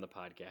that thing on the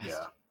podcast.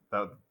 Yeah,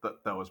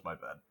 that was my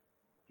bad.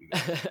 You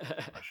guys.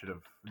 I should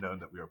have known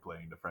that we were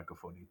playing the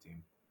Francophonie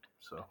team.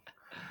 So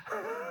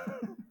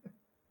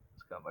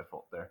it's kind of my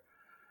fault there.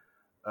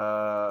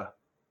 Uh,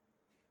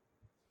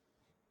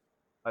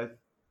 I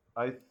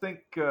I think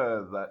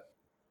that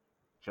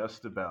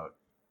just about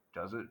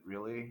does it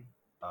really.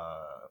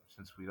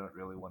 Since we don't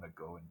really want to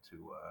go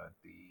into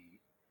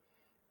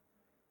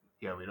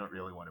we don't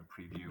really want to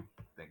preview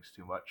things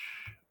too much.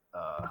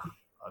 Uh,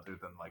 Other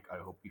than like, I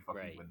hope we fucking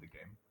Right. win the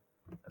game.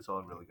 That's all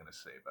I'm really gonna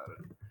say about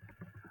it.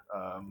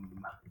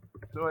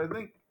 So I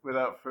think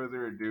without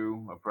further ado,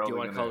 I'm Do you probably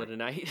want to call it a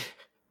night?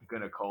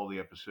 gonna call the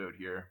episode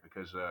here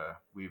because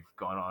we've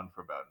gone on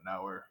for about an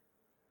hour,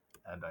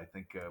 and I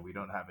think we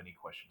don't have any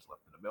questions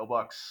left in the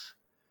mailbox.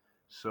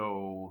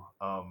 So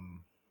I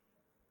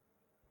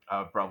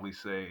would probably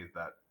say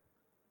that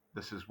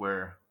this is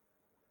where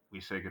we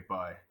say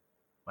goodbye,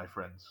 my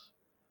friends.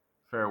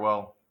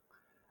 Farewell.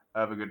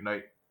 Have a good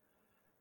night.